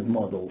independent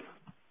models.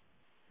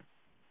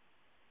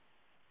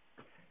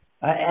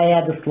 I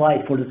had a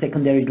slide for the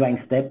secondary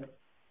drying step,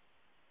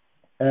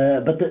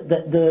 but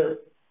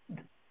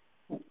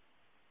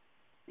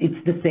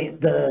it's the same.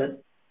 The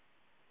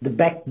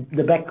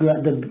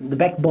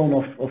backbone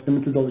of the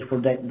methodology for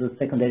the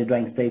secondary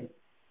drying step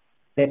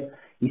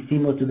is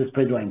similar to the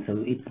spray drying. So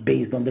it's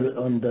based on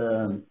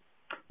the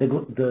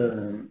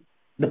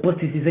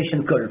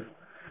plasticization curve.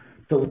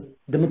 So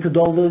the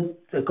methodology,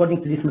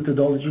 according to this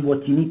methodology,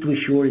 what you need to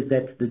assure is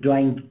that the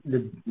drying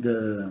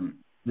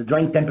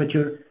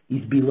temperature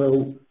is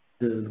below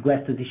the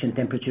glass transition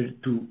temperature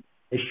to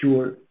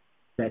assure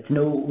that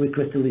no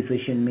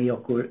recrystallization may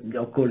occur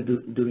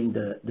during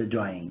the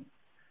drying.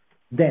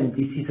 Then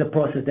this is a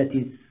process that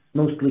is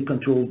mostly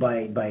controlled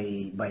by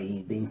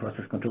the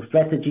in-process control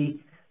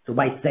strategy, so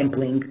by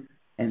sampling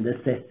and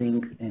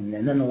assessing and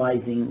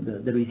analyzing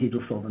the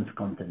residual solvents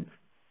content.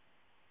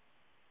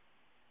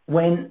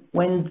 When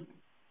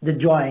the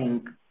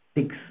drying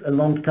takes a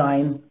long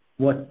time,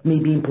 what may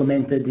be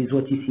implemented is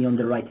what you see on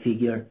the right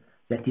figure.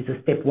 That is a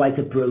stepwise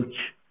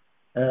approach.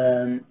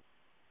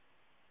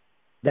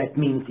 That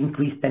means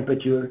increased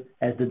temperature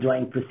as the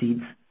drying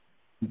proceeds.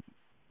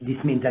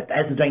 This means that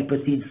as the drying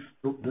proceeds,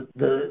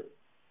 there's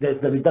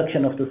the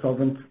reduction of the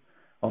solvents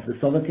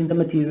in the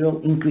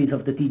material, increase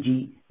of the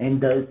TG,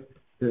 and thus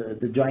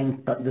the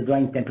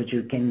drying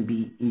temperature can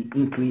be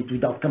increased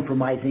without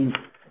compromising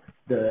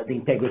the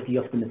integrity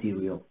of the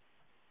material.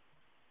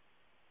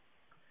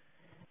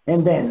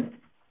 And then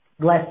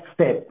last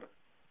step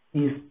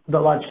is the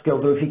large-scale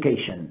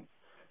verification.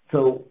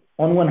 So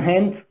on one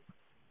hand,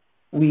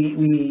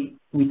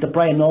 with the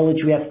prior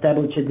knowledge, we have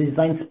established a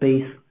design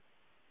space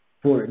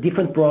for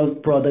different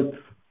products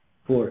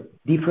for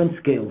different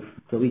scales.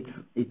 So it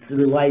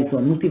relies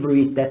on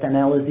multivariate data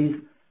analysis,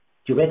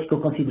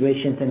 theoretical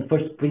considerations, and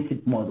first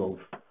principle models.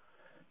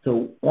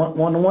 So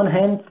on one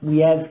hand, we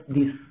have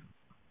this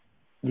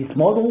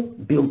model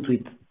built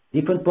with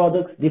different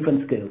products,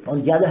 different scales.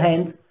 On the other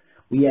hand,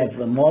 we have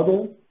a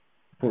model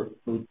for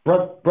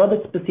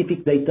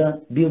product-specific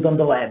data built on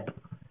the lab.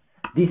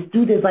 These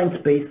two design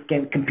spaces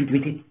can compete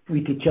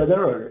with each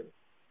other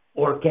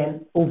or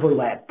can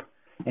overlap.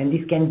 And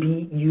this can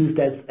be used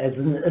as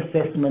an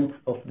assessment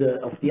of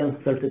the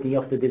uncertainty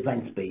of the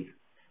design space.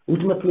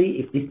 Ultimately,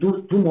 if these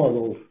two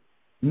models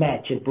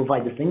match and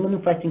provide the same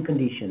manufacturing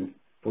conditions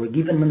for a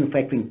given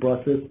manufacturing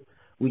process,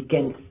 we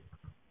can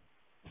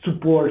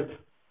support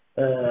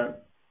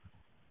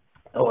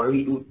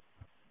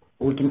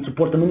we can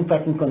support the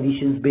manufacturing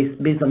conditions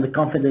based on the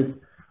confidence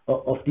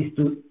of these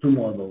two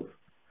models.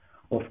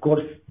 Of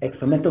course,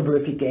 experimental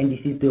verification, and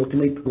this is the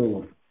ultimate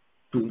goal,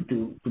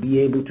 to be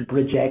able to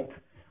project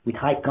with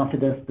high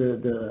confidence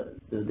the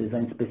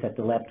design space at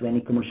the lab to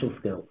any commercial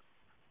scale.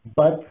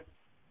 But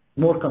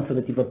more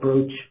conservative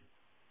approach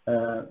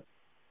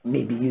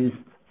may be used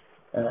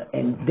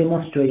and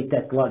demonstrate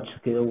at large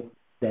scale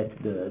that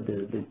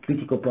the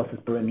critical process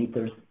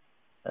parameters,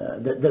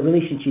 the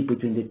relationship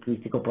between the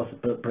critical process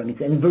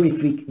parameters, and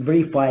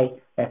verify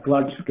at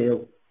large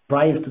scale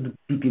prior to the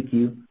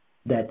PPQ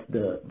that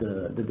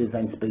the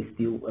design space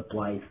still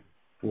applies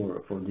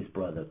for this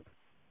product.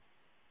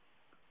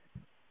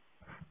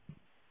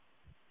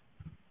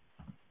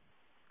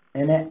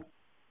 And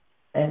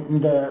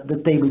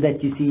the table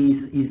that you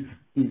see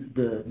is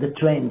the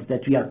trend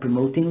that we are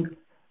promoting.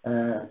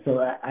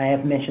 So I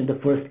have mentioned the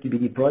first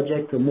QBD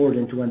project, so more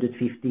than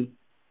 250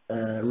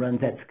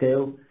 runs at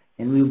scale,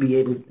 and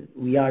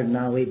we are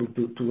now able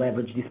to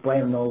leverage this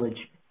prior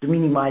knowledge to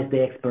minimize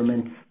the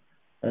experiments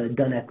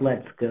done at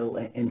lab scale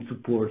and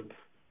support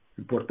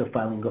the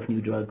filing of new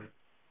drugs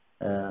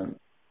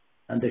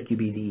under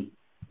QBD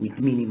with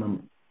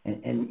minimum,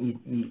 and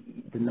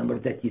the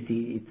numbers that you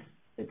see,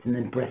 it's an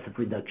impressive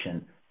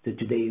reduction. So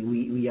today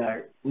we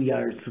are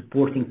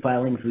supporting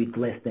filings with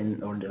less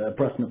than, or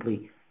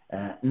approximately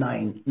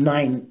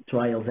 9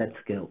 trials at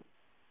scale,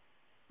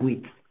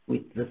 with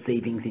the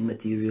savings in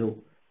material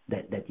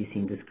that you see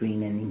in the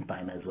screen and in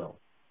time as well.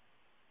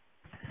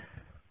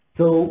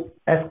 So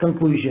as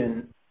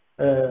conclusion,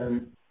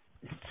 Sune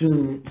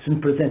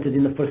presented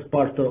in the first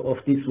part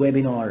of this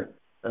webinar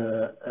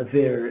an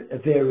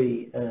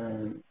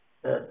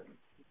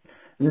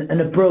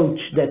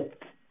approach that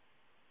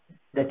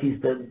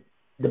is the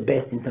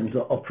best in terms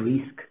of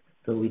risk.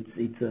 So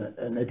it's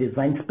a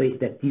design space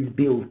that is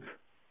built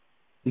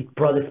with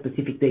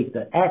product-specific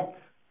data at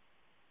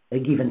a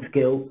given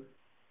scale.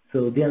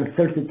 So the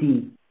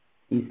uncertainty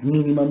is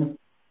minimum.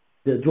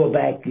 The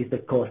drawback is the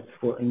cost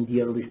in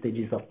the early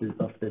stages of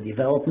the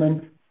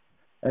development.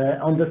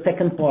 On the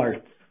second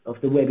part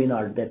of the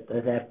webinar that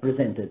I have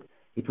presented,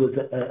 it was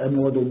a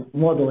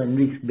model and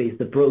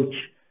risk-based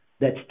approach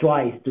that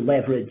tries to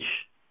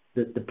leverage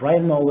the prior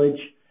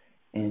knowledge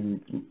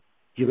and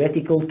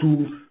theoretical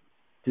tools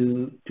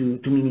to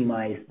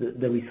minimize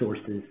the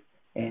resources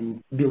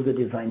and build a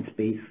design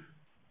space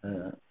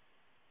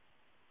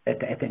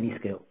at any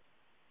scale.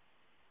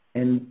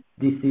 And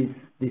this is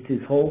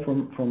all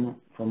from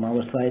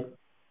our side.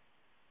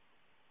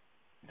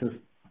 So,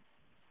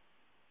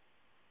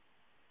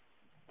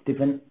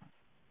 Stephen.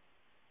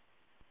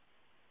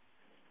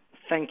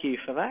 Thank you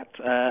for that.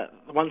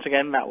 Once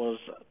again, that was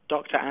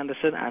Dr.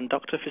 Andersen and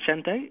Dr.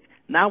 Vicente.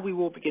 Now we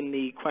will begin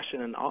the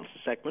question and answer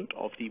segment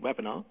of the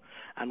webinar.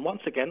 And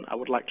once again, I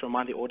would like to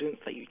remind the audience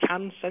that you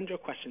can send your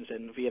questions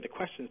in via the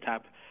questions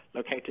tab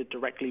located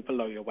directly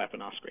below your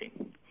webinar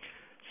screen.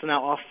 So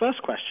now our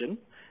first question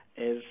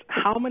is,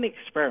 how many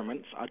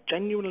experiments are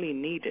genuinely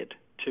needed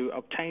to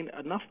obtain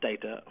enough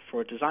data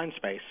for a design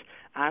space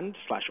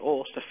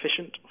and/or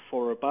sufficient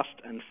for robust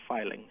and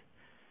filing?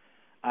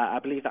 I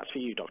believe that's for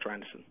you, Dr.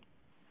 Andersen.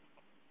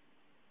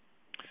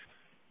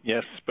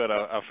 Yes, but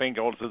I think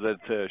also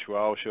that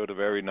João showed a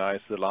very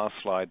nice, the last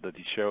slide that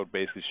he showed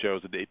basically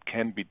shows that it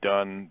can be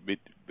done with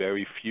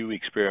very few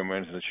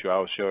experiments, and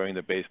João showing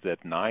the base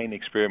that 9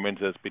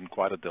 experiments has been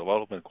quite a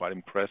development, quite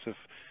impressive.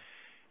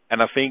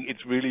 And I think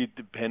it really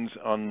depends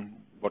on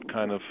what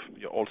kind of,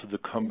 also the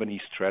company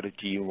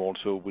strategy, and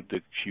also with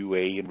the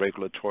QA and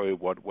regulatory,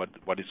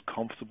 what is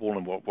comfortable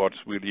and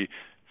what's really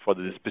for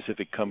the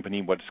specific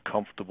company, what's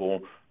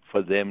comfortable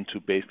for them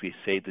to basically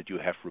say that you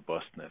have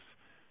robustness.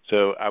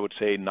 So I would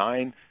say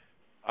 9.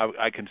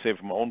 I can say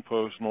from my own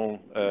personal,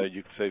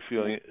 you could say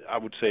feeling, I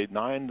would say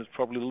 9 is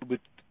probably a little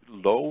bit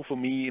low for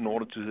me in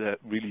order to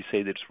really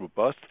say that it's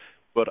robust.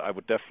 But I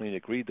would definitely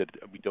agree that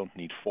we don't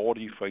need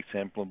 40, for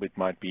example. It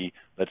might be,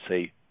 let's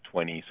say,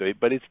 20. So,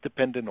 but it's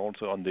dependent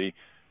also on the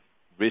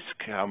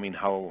risk. I mean,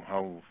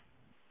 how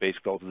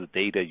basically also the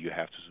data you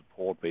have to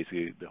support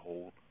basically the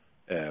whole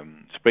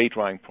spray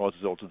drying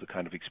process, also the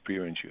kind of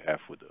experience you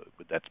have with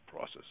that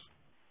process.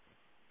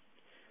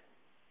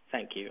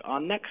 Thank you. Our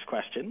next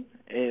question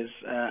is,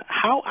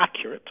 how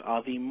accurate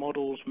are the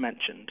models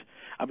mentioned?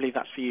 I believe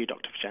that's for you,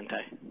 Dr.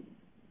 Vicente.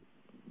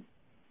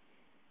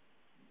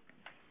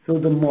 So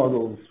the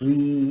models,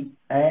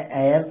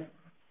 I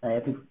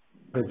have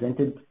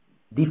presented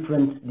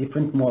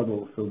different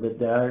models, so that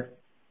there are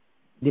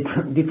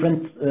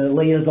different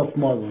layers of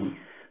modeling.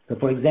 So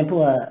for example,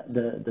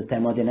 the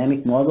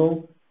thermodynamic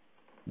model,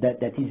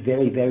 that is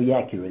very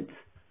accurate.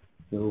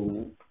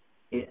 So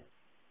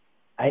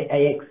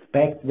I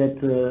expect that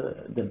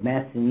the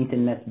mass and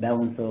intermass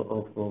balance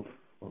of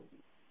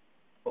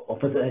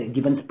a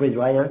given spray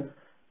dryer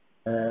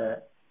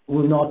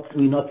will not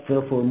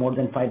fail for more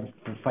than 5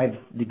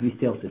 degrees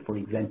Celsius, for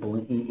example,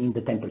 in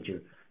the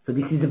temperature. So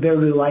this is a very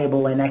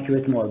reliable and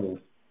accurate model.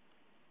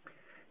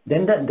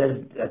 Then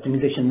there's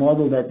optimization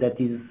model that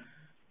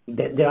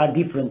there are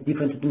different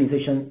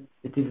optimization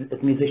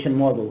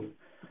models.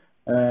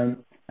 I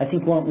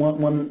think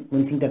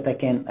one thing that I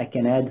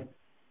can add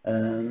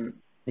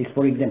is,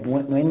 for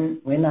example,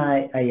 when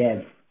I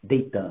have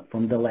data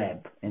from the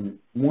lab and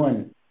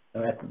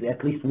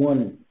at least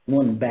one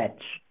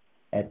batch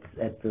at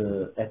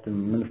the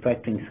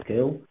manufacturing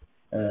scale,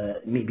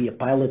 maybe a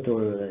pilot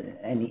or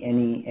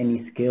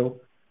any scale,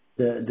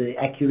 the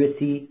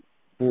accuracy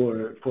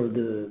for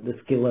the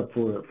scale up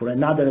for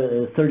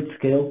another third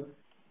scale,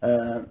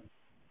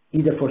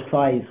 either for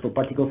size, for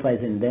particle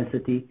size and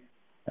density,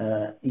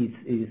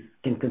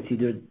 can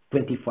consider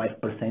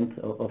 25%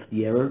 of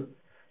the error.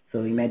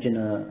 So imagine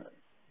a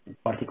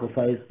particle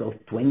size of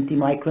 20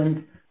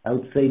 microns. I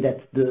would say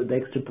that the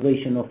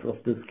extrapolation of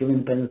the scale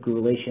independent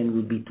correlation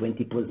would be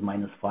 20 plus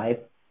minus 5,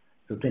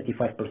 so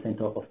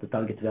 25% of the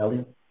target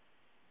value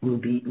will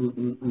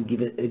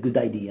give a good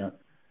idea.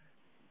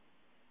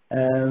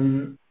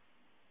 Then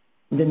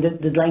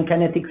the drying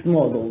kinetics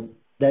model,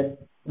 I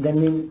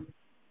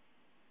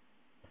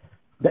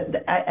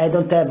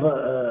don't have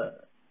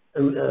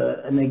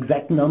an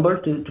exact number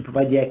to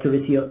provide the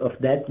accuracy of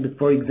that, but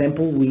for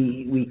example,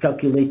 we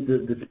calculate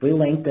the spray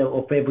length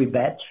of every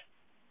batch.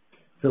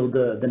 So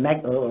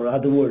or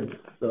other words,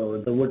 so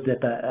the words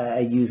that I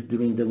used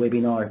during the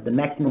webinar, the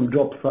maximum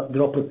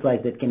droplet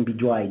size that can be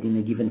dried in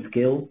a given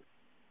scale,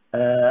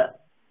 and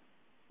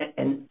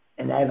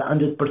I have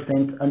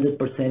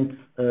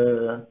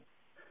 100%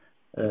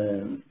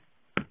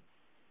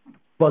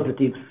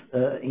 positives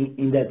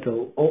in that.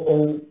 So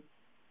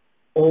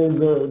all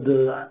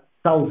the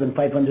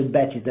 1,500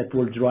 batches that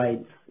were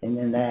dried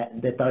and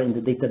that are in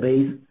the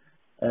database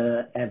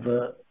have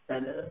a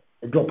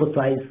droplet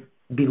size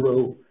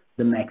below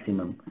the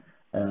maximum.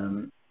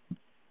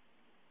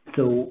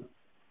 So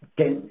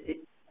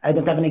I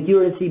don't have an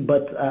accuracy,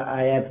 but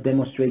I have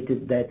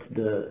demonstrated that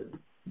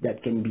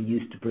that can be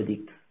used to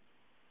predict.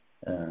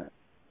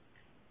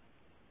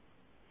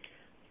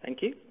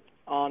 Thank you.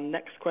 Our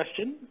next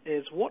question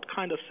is, what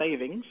kind of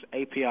savings,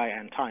 API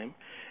and time,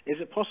 is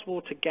it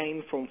possible to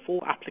gain from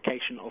full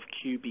application of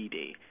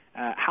QBD?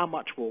 How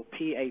much will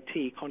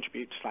PAT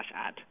contribute /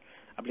 add?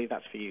 I believe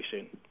that's for you,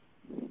 Sune.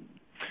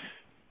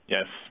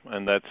 Yes,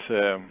 and that's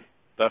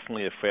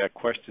definitely a fair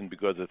question,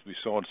 because as we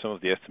saw in some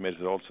of the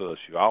estimates, also as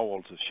João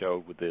also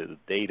showed with the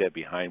data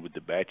behind with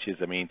the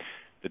batches, I mean,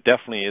 there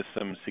definitely is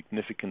some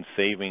significant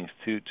savings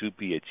to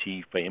be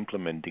achieved by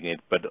implementing it,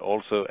 but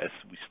also, as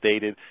we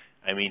stated,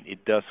 I mean,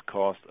 it does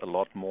cost a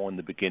lot more in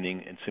the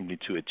beginning, and simply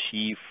to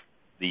achieve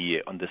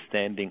the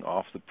understanding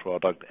of the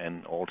product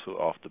and also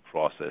of the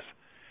process.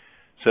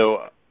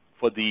 So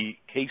for the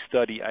case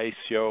study I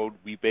showed,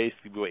 we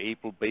basically were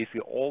able,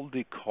 all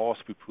the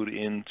costs we put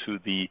into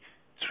the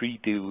 3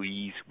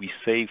 DOEs, we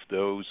saved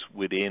those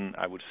within,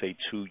 I would say,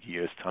 2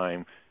 years'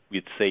 time.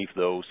 We'd saved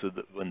those. So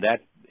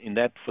that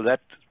for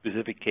that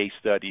specific case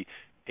study,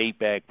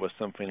 payback was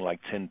something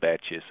like 10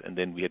 batches, and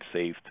then we had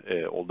saved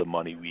all the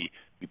money we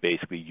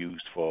basically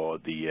used for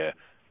the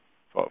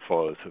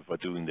for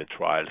doing the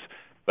trials.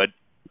 But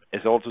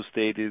as also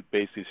stated,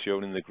 basically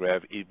shown in the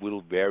graph, it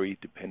will vary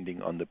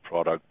depending on the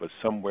product, but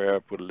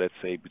somewhere, let's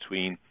say,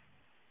 between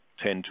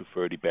 10 to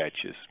 30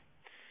 batches.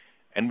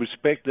 And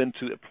respect then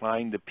to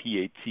applying the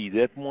PAT,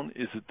 that one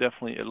is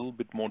definitely a little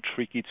bit more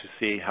tricky to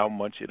say how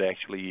much it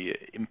actually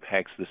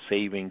impacts the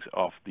savings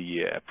of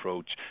the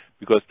approach,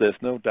 because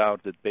there's no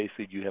doubt that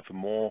basically you have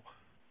more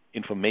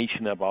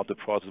information about the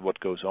process,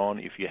 what goes on,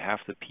 if you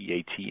have the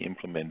PAT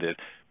implemented.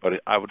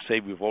 But I would say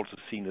we've also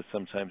seen that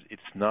sometimes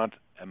it's not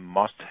a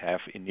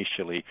must-have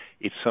initially.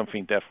 It's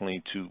something definitely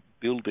to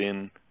build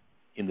in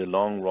the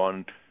long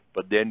run.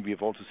 But then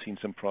we've also seen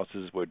some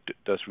processes where it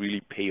does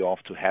really pay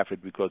off to have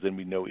it, because then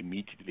we know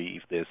immediately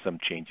if there's some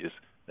changes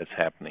that's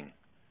happening.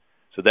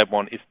 So that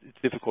one, it's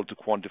difficult to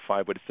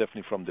quantify, but it's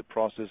definitely from the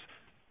process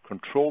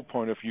control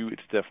point of view,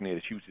 it's definitely a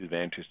huge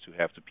advantage to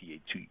have the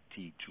PAT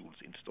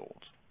tools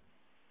installed.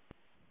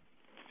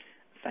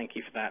 Thank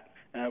you for that.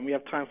 We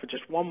have time for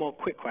just one more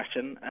quick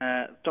question.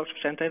 Dr.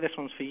 Vicente, this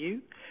one's for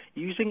you.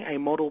 Using a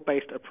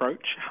model-based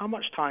approach, how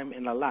much time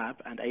in the lab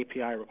and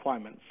API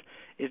requirements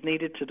is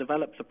needed to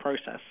develop the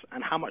process,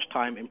 and how much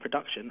time in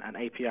production and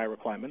API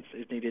requirements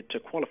is needed to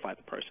qualify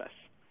the process?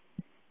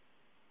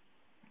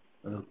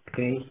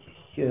 Okay.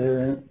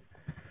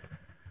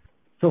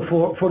 So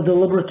for the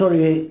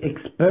laboratory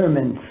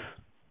experiments,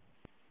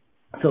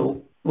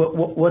 so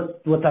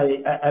what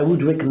I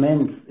would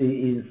recommend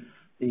is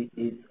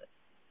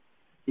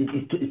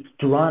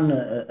to run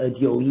a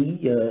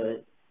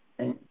DOE,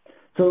 and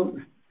so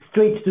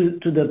straight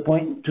to the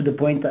point.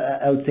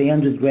 I would say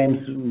 100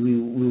 grams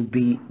will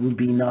be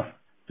enough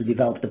to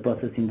develop the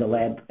process in the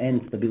lab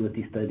and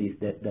stability studies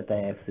that I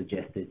have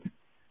suggested.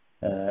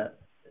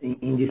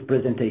 in this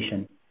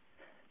presentation.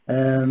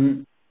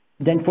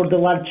 Then for the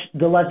large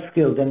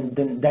scale,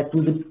 then that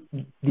will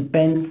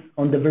depend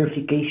on the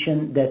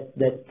verification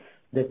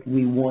that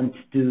we want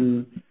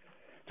to.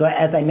 So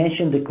as I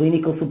mentioned, the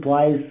clinical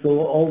supplies,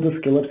 so all the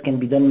scale-ups can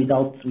be done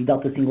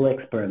without a single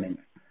experiment.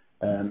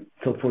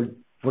 So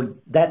for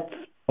that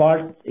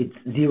part, it's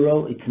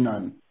zero, it's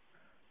none.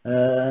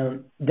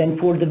 Then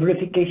for the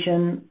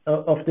verification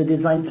of the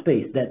design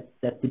space,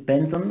 that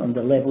depends on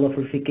the level of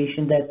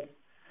verification that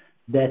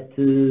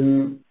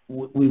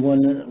we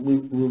want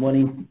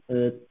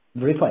to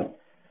verify.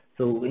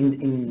 So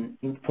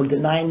for the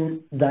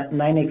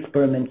nine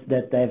experiments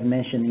that I've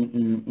mentioned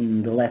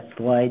in the last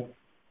slide,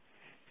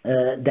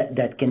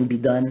 that can be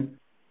done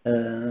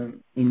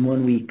in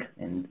 1 week,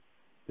 and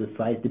the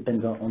size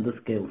depends on the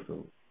scale.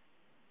 So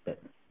that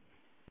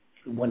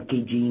 1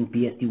 kg in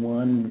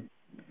PSD1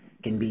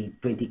 can be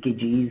 20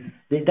 kgs.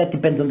 That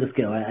depends on the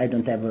scale. I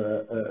don't have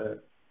a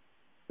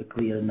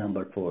clear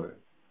number for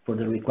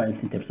the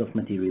requirements in terms of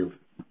materials.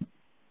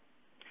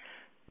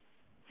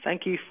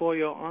 Thank you for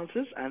your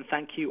answers, and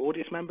thank you,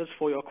 audience members,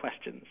 for your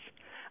questions.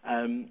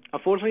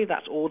 Unfortunately,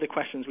 that's all the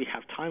questions we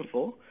have time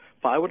for,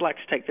 but I would like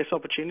to take this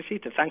opportunity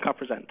to thank our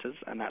presenters,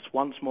 and that's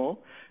once more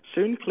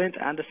Sune, Klint,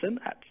 Andersen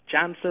at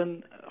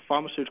Janssen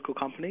Pharmaceutical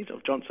Companies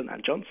of Johnson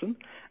 & Johnson,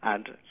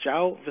 and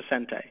João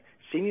Vicente,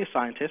 Senior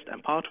Scientist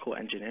and Particle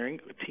Engineering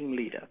Team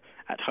Leader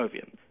at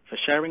Hovione, for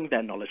sharing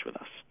their knowledge with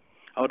us.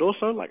 I would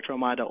also like to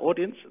remind our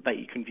audience that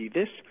you can view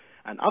this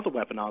and other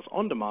webinars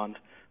on demand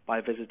by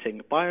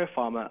visiting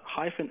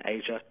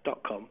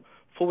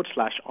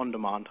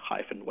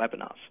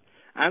biopharma-asia.com/on-demand-webinars.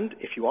 And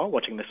if you are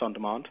watching this on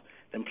demand,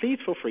 then please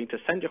feel free to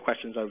send your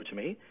questions over to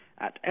me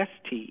at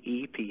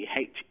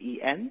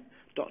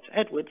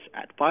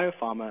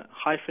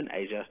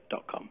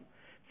stephen.edwards@biopharma-asia.com.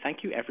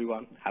 Thank you,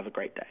 everyone. Have a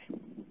great day.